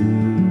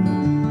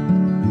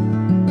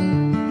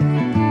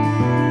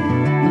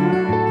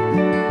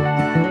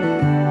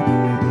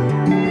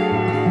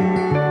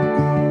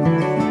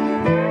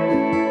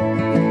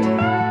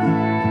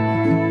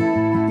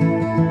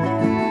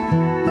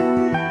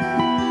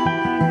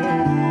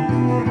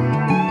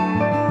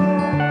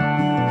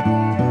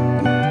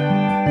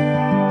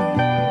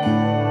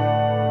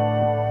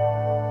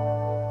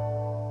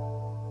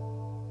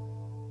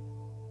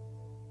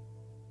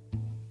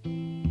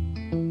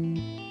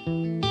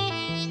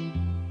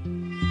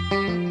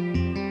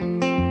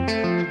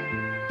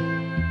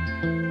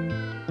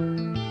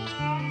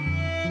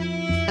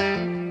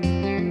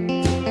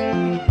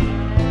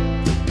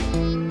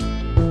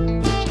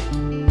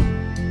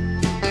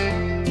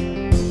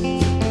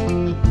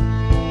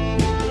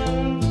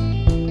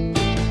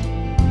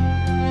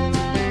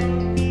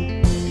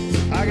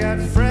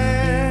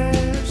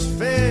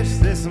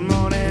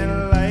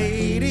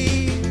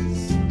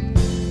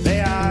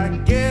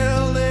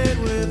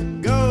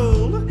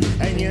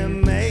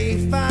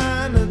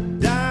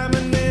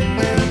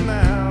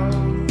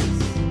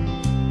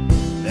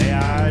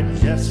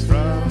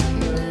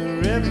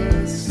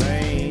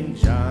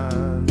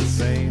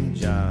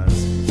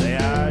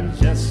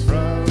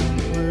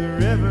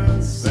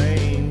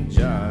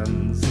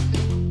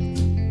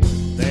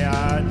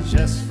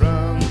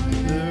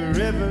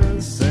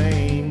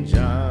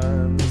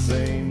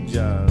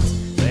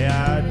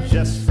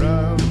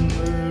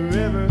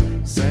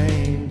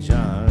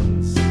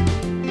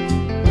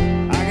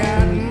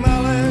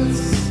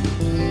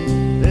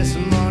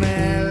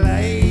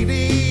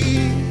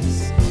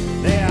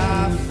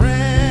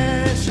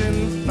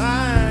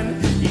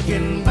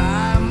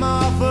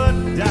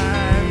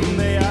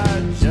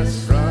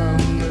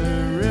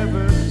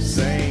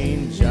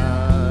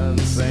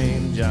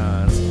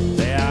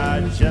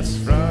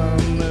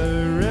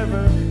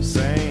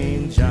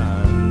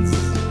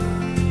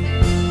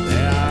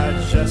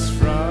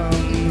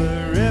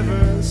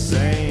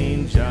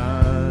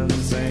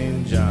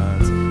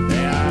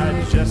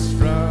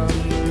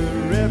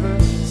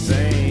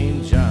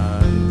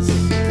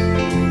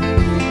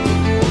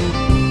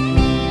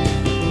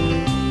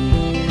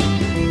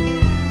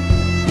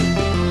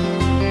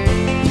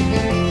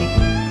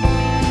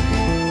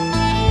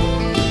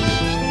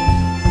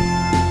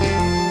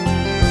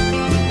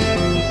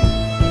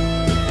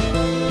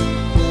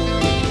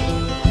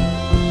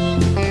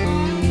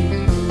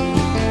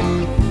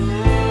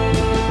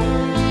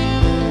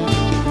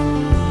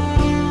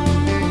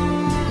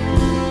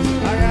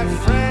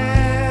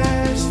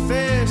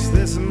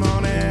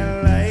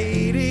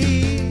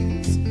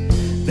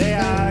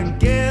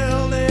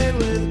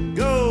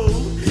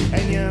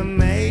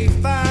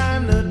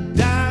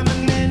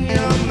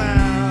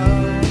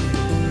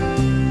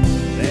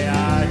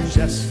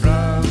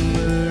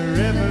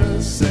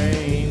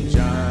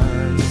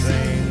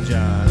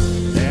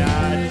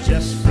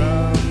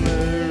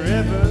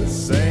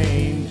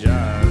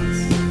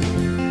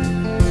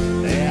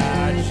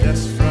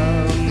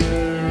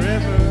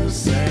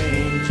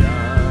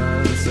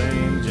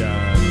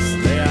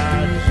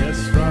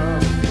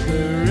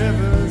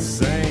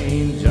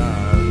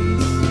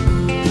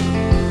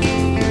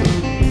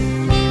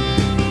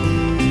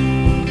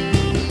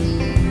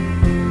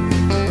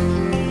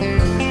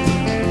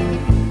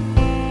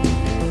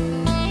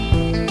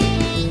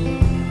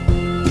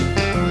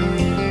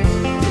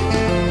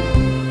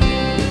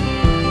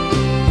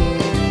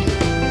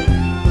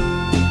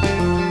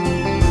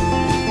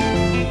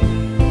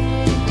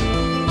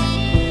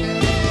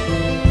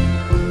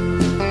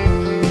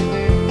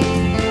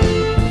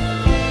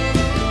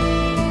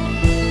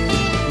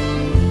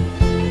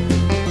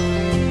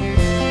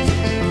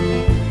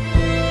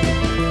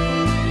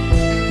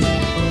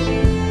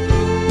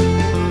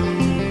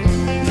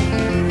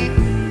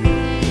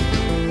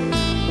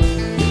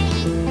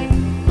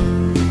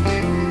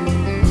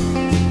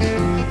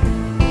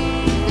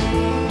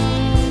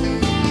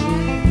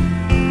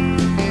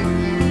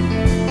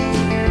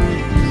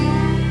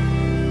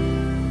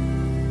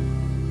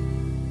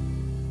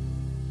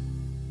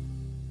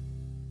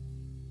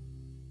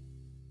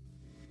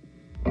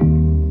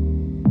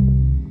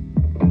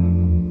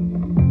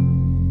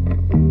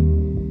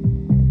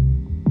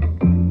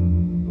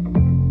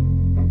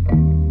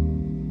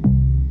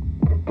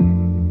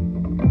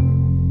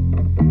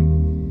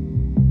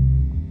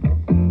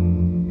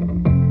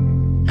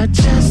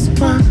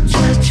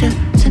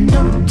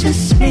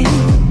 notice me.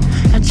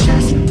 I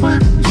just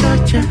want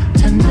Georgia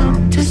to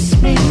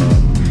notice me.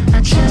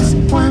 I just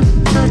want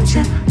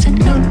Georgia to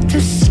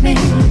notice me.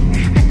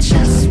 I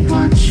just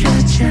want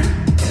Georgia.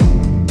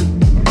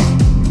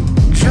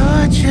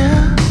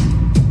 Georgia.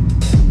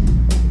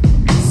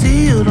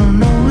 See, you don't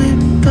know it,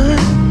 but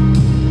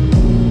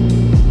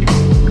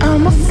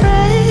I'm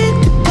afraid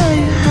to tell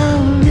you how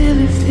I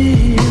really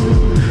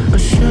feel, or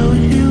show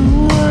you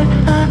what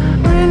I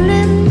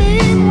really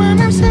mean when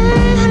I say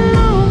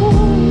hello.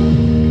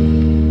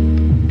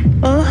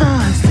 Oh, how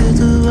I feel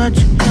to watch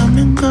you come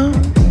and go.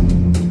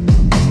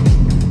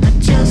 I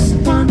just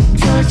want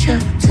Georgia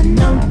to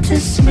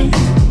notice me.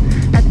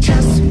 I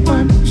just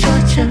want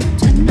Georgia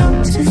to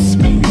notice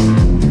me.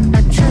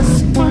 I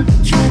just want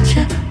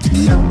Georgia to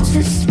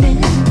notice me.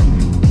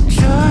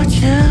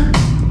 Georgia,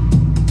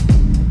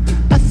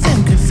 I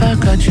think if I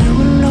got you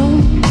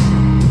alone,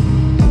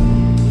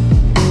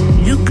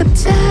 you could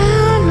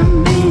tell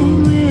I'm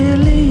being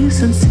really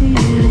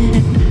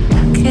sincere.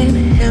 I can't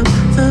help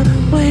the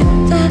way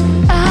that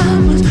I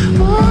was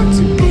born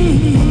to be.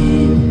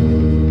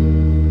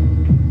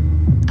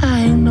 I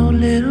ain't no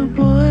little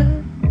boy.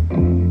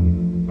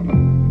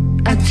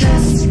 I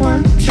just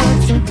want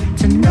Georgia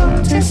to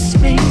notice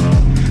me.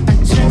 I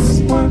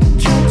just want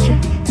Georgia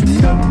to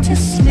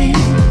notice me.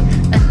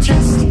 I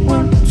just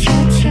want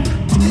Georgia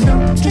to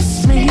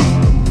notice me.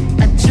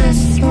 I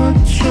just want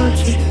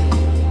Georgia.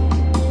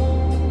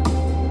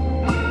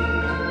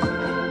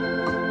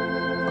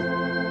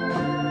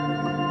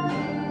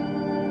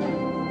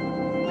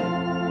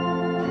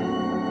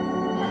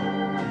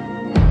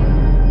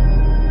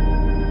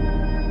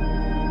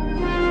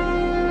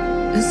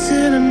 Is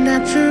it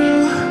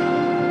unnatural?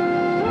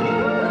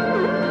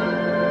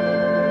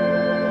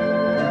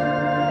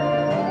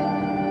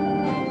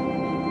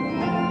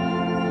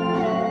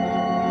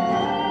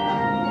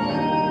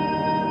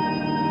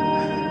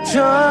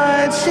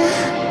 Georgia,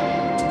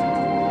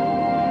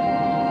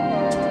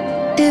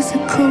 is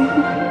it cool?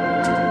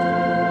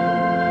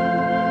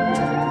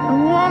 I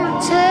wanna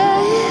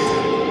tell you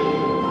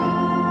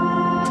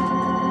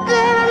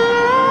that I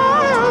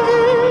love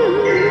you.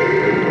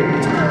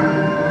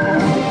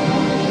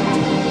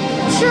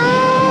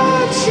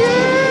 Georgia,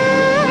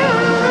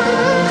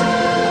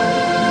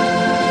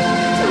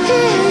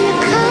 here you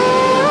come.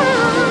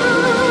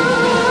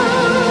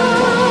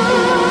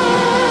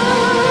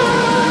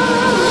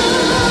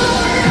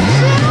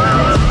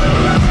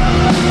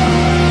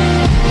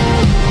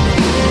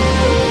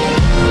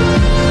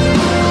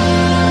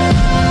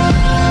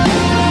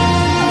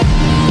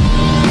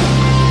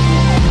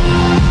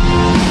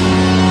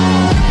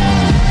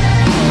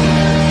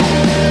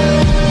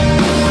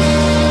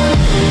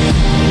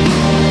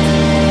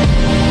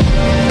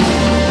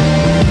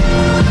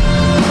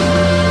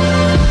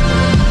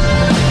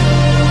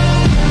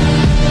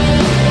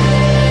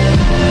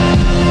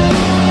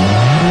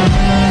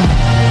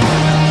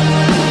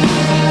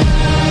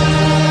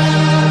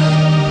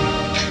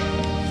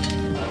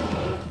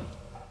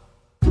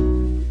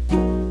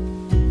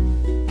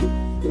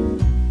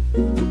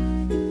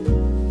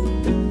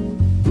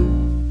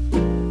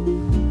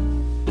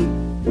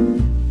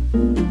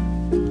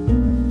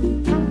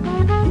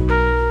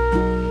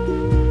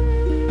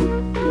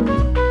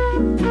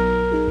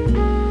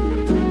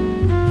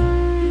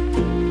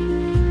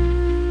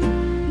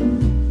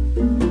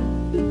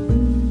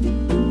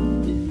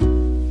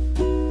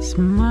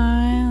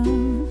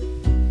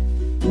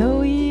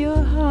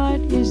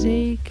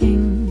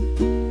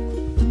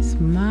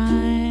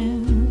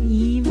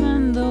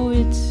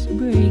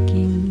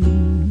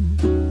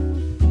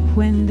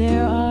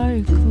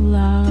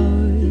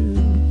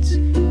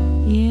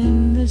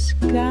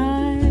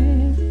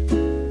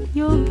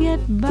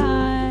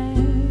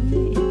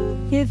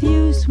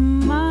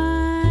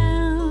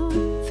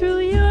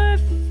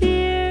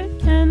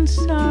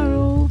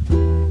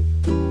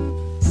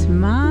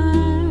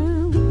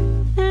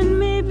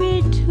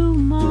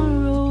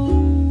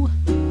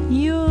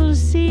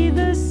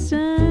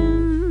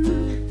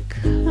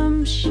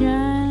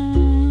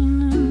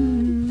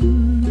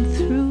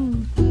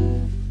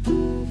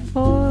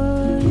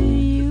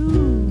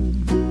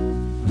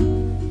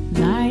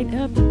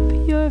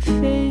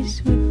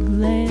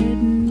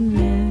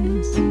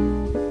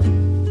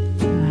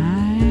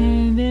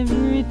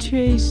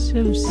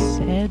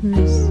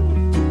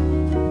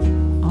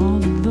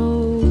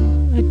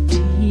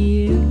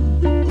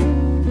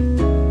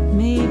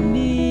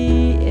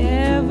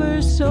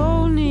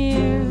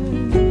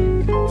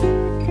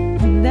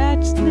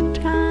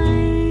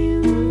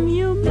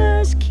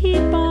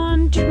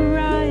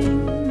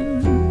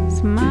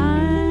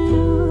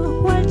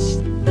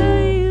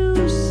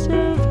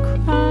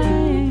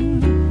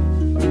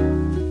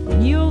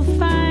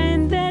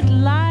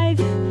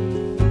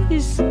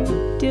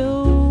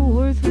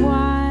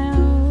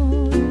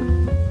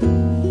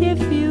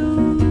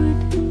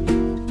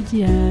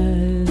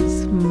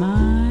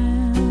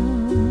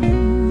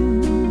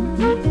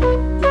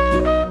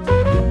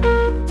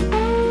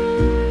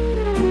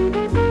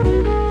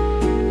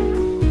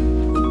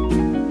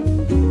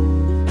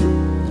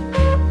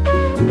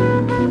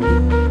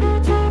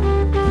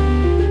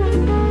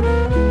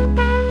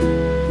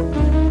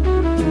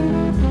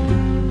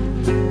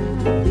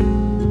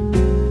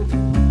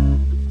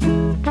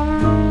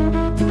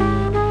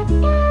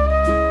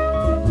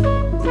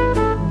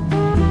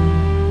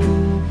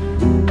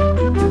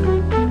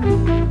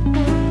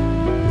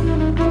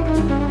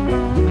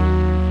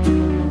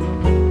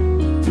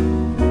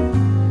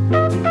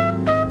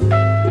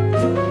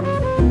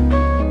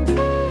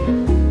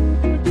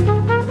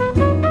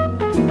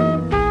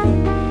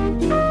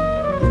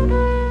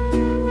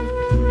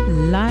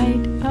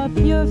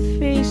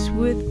 face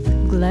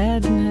with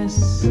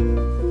gladness,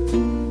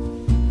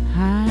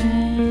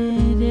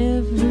 hide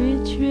every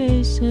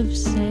trace of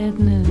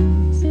sadness.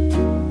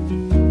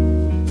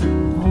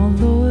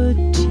 Although a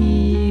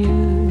tear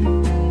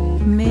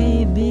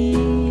may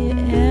be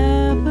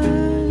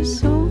ever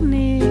so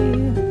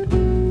near,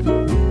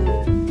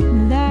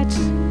 that's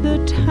the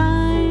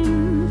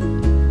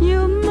time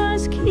you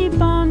must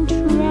keep on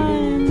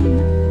trying.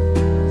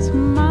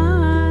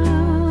 Smile,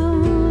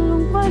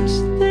 what's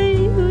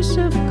the use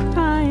of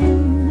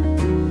crying?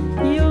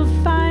 You'll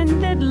find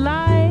that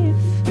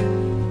life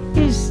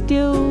is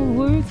still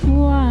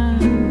worthwhile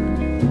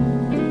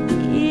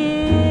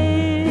if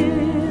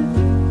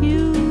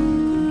you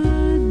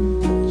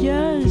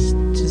just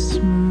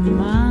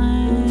smile.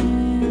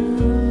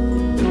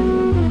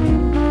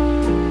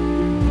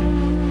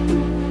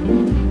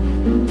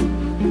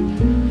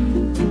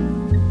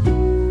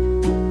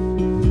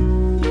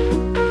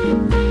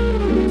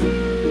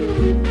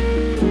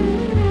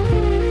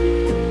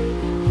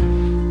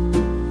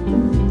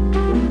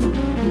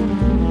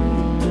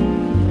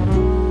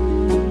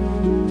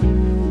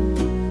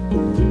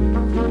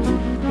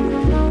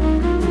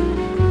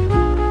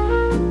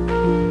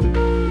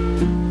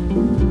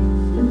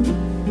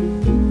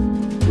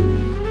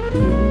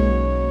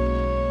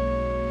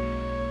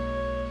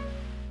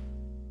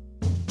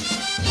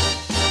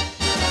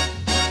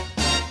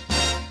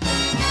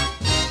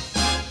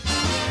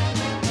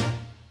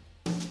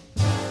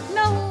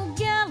 No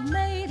gal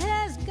maid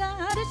has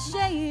got a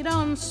shade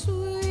on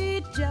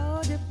sweet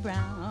Georgia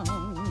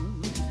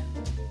Brown.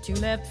 Two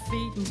left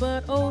feet,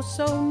 but oh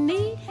so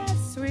neat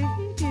has sweet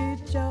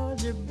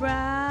Georgia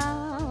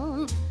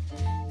Brown.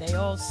 They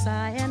all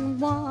sigh and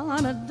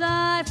wanna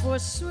die for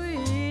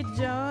sweet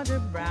Georgia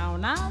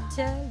Brown. I'll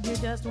tell you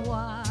just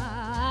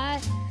why.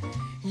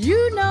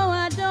 You know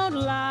I don't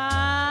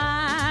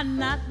lie,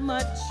 not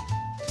much.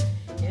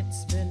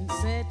 It's been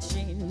said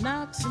she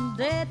knocks 'em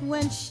dead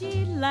when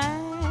she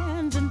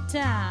lands in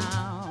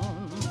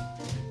town.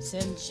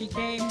 Since she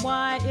came,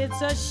 why,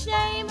 it's a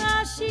shame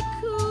how she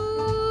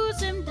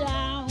cools him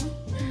down.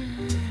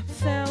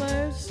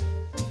 Fellers,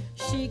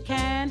 she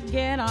can't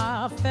get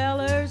off.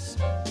 Fellers,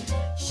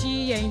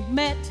 she ain't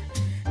met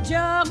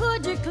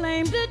Georgia,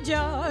 claimed her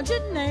Georgia,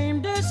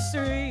 named her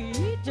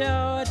sweet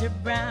Georgia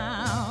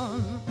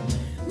Brown.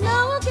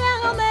 No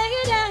gal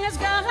maid has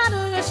got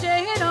a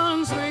shade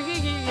on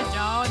sweet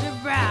Georgia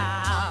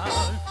Brown.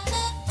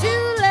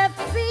 Two left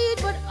feet,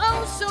 but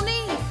oh so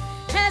neat,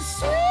 has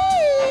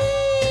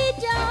sweet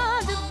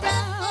Georgia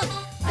Brown.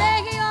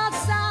 They all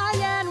sigh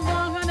and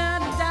wanna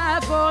die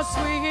for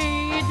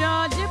sweet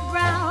Georgia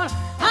Brown.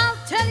 I'll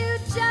tell you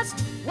just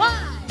why.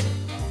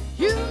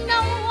 You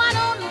know I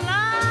don't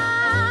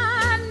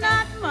lie,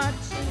 not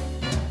much.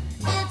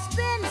 It's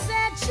been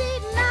said she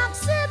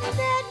knocks him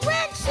dead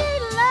when she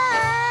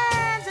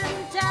lands in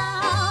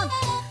town.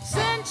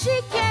 Since she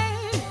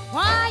came,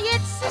 why,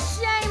 it's a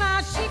shame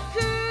how she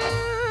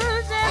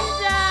cools him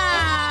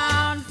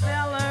down.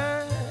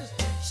 Fellers,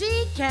 she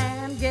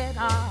can't get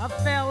off.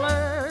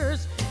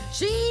 Fellers,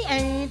 she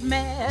ain't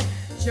mad.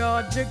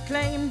 Georgia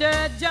claimed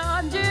her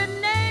Georgia,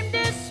 named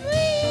her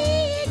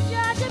sweet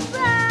Georgia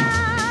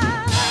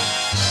Brown.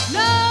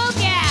 No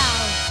gal,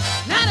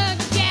 not a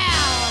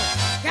gal,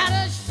 got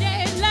a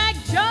shade like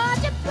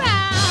Georgia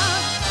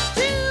Brown.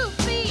 2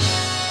 feet,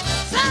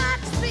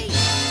 6 feet,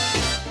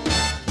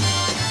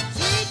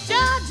 sweet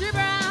Georgia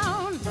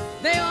Brown.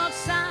 They all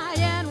sigh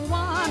and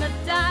wanna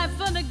die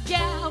for the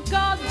gal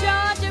called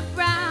Georgia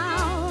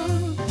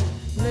Brown.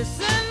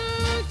 Listen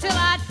till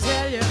I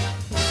tell you.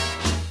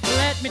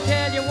 Let me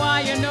tell you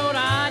why you know that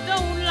I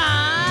don't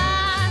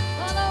lie.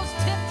 For those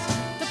tips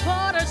the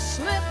porter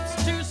slips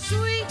to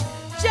sweet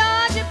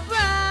Georgia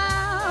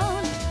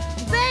Brown.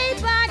 They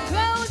buy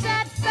clothes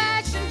at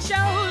fashion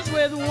shows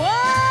with $1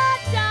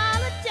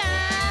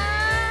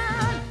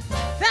 down.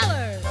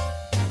 Fellers,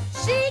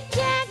 she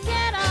can't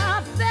get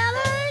off.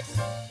 Fellers,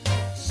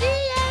 she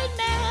ain't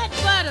mad,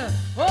 but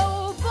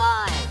oh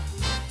boy,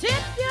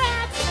 tip your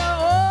hats for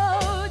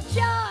old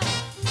Joy.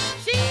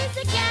 She's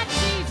a cat,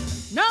 she's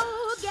no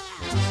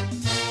gal.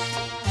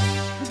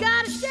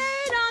 Got a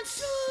shade on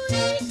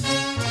sweet.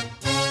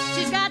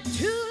 She's got 2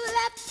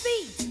 left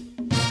feet,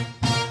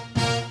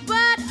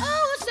 but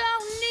oh so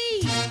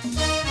neat.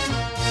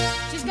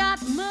 She's got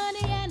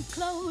money and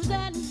clothes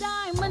and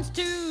diamonds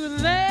too.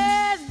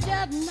 There's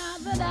just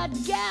nothing that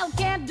gal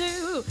can't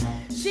do.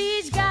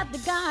 She's got the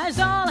guys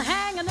all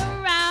hanging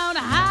around.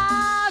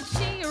 How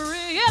she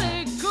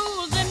really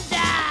cools them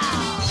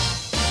down.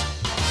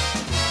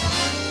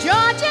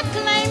 Georgia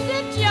claimed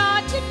it,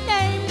 Georgia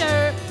named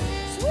her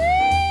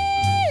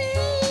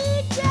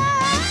sweet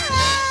Georgia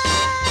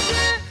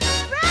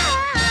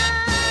Brown.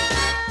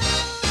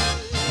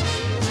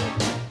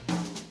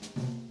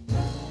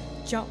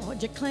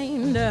 Georgia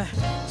claimed her,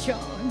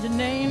 Georgia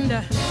named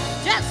her,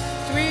 just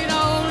sweet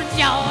old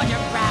Georgia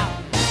Brown.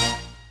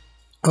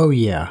 Oh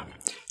yeah,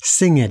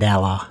 sing it,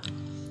 Ella.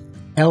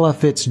 Ella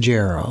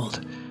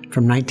Fitzgerald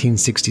from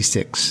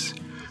 1966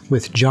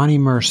 with Johnny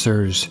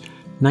Mercer's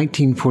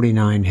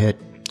 1949 hit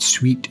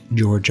Sweet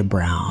Georgia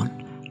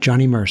Brown.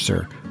 Johnny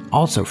Mercer,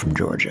 also from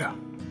Georgia.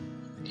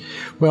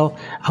 Well,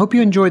 I hope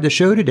you enjoyed the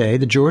show today,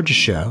 the Georgia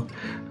Show.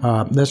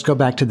 Let's go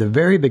back to the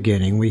very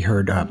beginning. We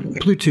heard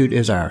Bluetooth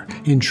is our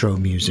intro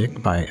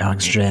music by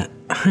Alexandra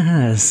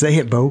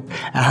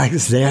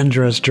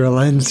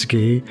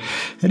Strelinsky.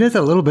 It is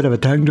a little bit of a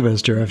tongue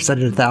twister. I've said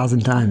it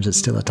 1,000 times. It's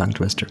still a tongue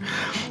twister.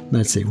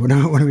 Let's see. What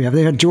do we have?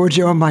 They had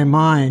Georgia on My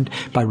Mind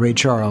by Ray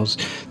Charles.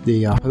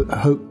 The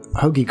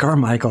Hoagy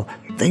Carmichael.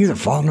 Things are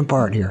falling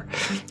apart here.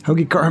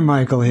 Hoagy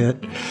Carmichael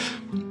hit.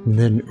 And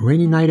then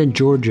Rainy Night in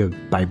Georgia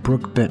by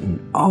Brooke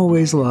Benton.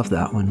 Always love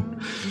that one.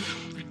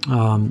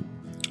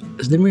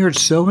 Then we heard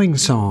Sewing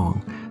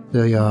Song,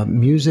 the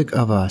music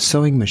of a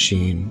sewing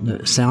machine,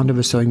 the sound of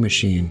a sewing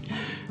machine,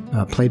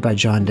 played by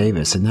John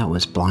Davis, and that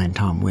was Blind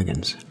Tom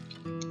Wiggins.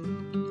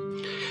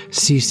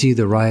 CC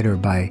the Rider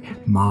by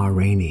Ma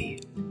Rainey,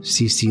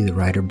 CC the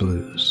Rider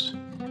Blues.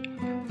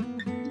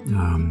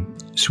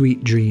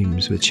 Sweet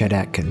Dreams with Chet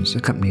Atkins,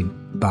 accompanied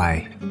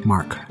by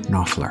Mark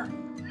Knopfler.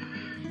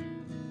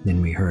 Then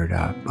we heard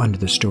Under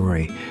the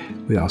Story.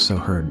 We also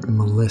heard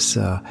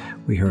Melissa.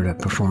 We heard a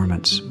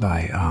performance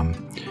by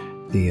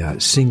the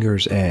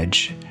Singer's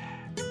Edge,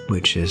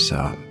 which is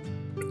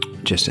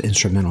just an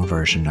instrumental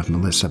version of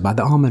Melissa by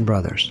the Allman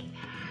Brothers.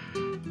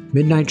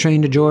 Midnight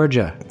Train to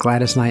Georgia,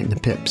 Gladys Knight and the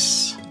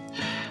Pips.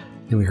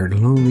 Then we heard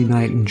Lonely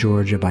Night in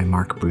Georgia by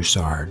Mark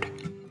Broussard.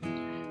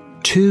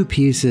 Two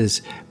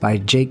pieces by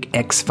Jake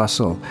X.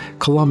 Fussell,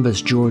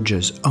 Columbus,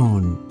 Georgia's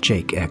own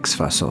Jake X.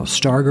 Fussell,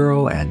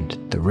 Stargirl and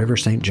the River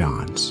St.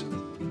 John's.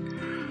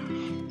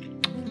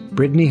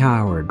 Brittany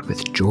Howard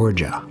with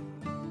Georgia.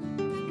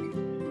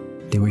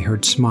 Then we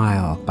heard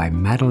Smile by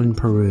Madeleine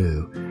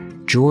Peru,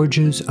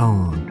 Georgia's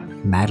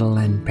own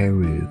Madeleine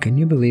Peru. Can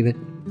you believe it?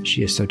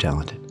 She is so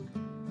talented.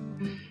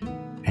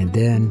 And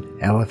then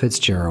Ella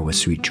Fitzgerald with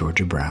Sweet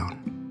Georgia Brown.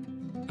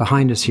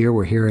 Behind us here,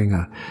 we're hearing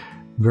a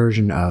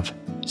version of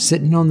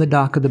Sitting on the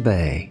Dock of the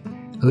Bay,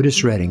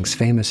 Otis Redding's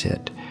famous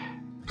hit,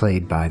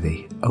 played by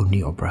the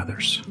O'Neill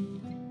Brothers.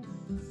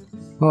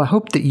 Well, I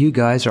hope that you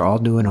guys are all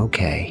doing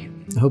okay.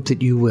 I hope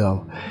that you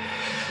will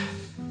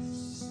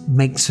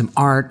make some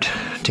art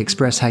to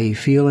express how you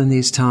feel in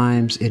these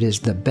times. It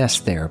is the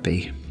best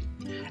therapy,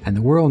 and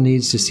the world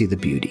needs to see the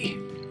beauty.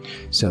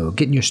 So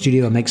get in your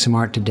studio and make some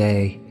art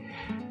today.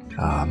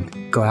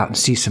 Go out and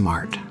see some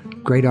art.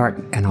 Great art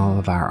in all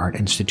of our art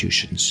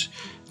institutions.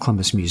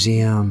 Columbus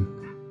Museum,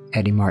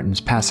 Eddie Martin's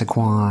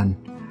Passaquan,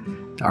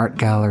 the art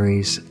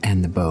galleries,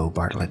 and the Beau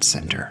Bartlett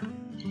Center.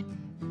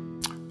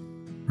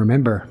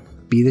 Remember,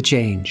 be the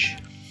change.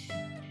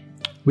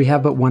 We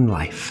have but one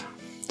life,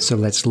 so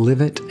let's live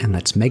it and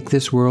let's make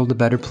this world a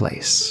better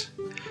place.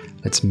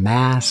 Let's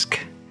mask,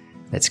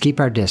 let's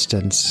keep our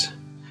distance,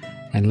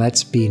 and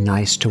let's be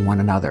nice to one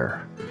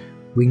another.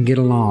 We can get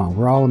along.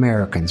 We're all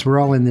Americans.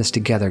 We're all in this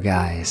together,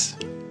 guys.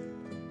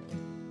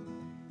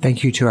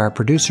 Thank you to our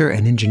producer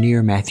and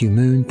engineer, Matthew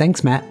Moon.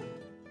 Thanks, Matt.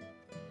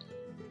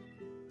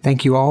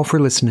 Thank you all for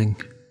listening.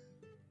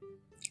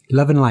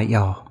 Love and light,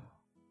 y'all.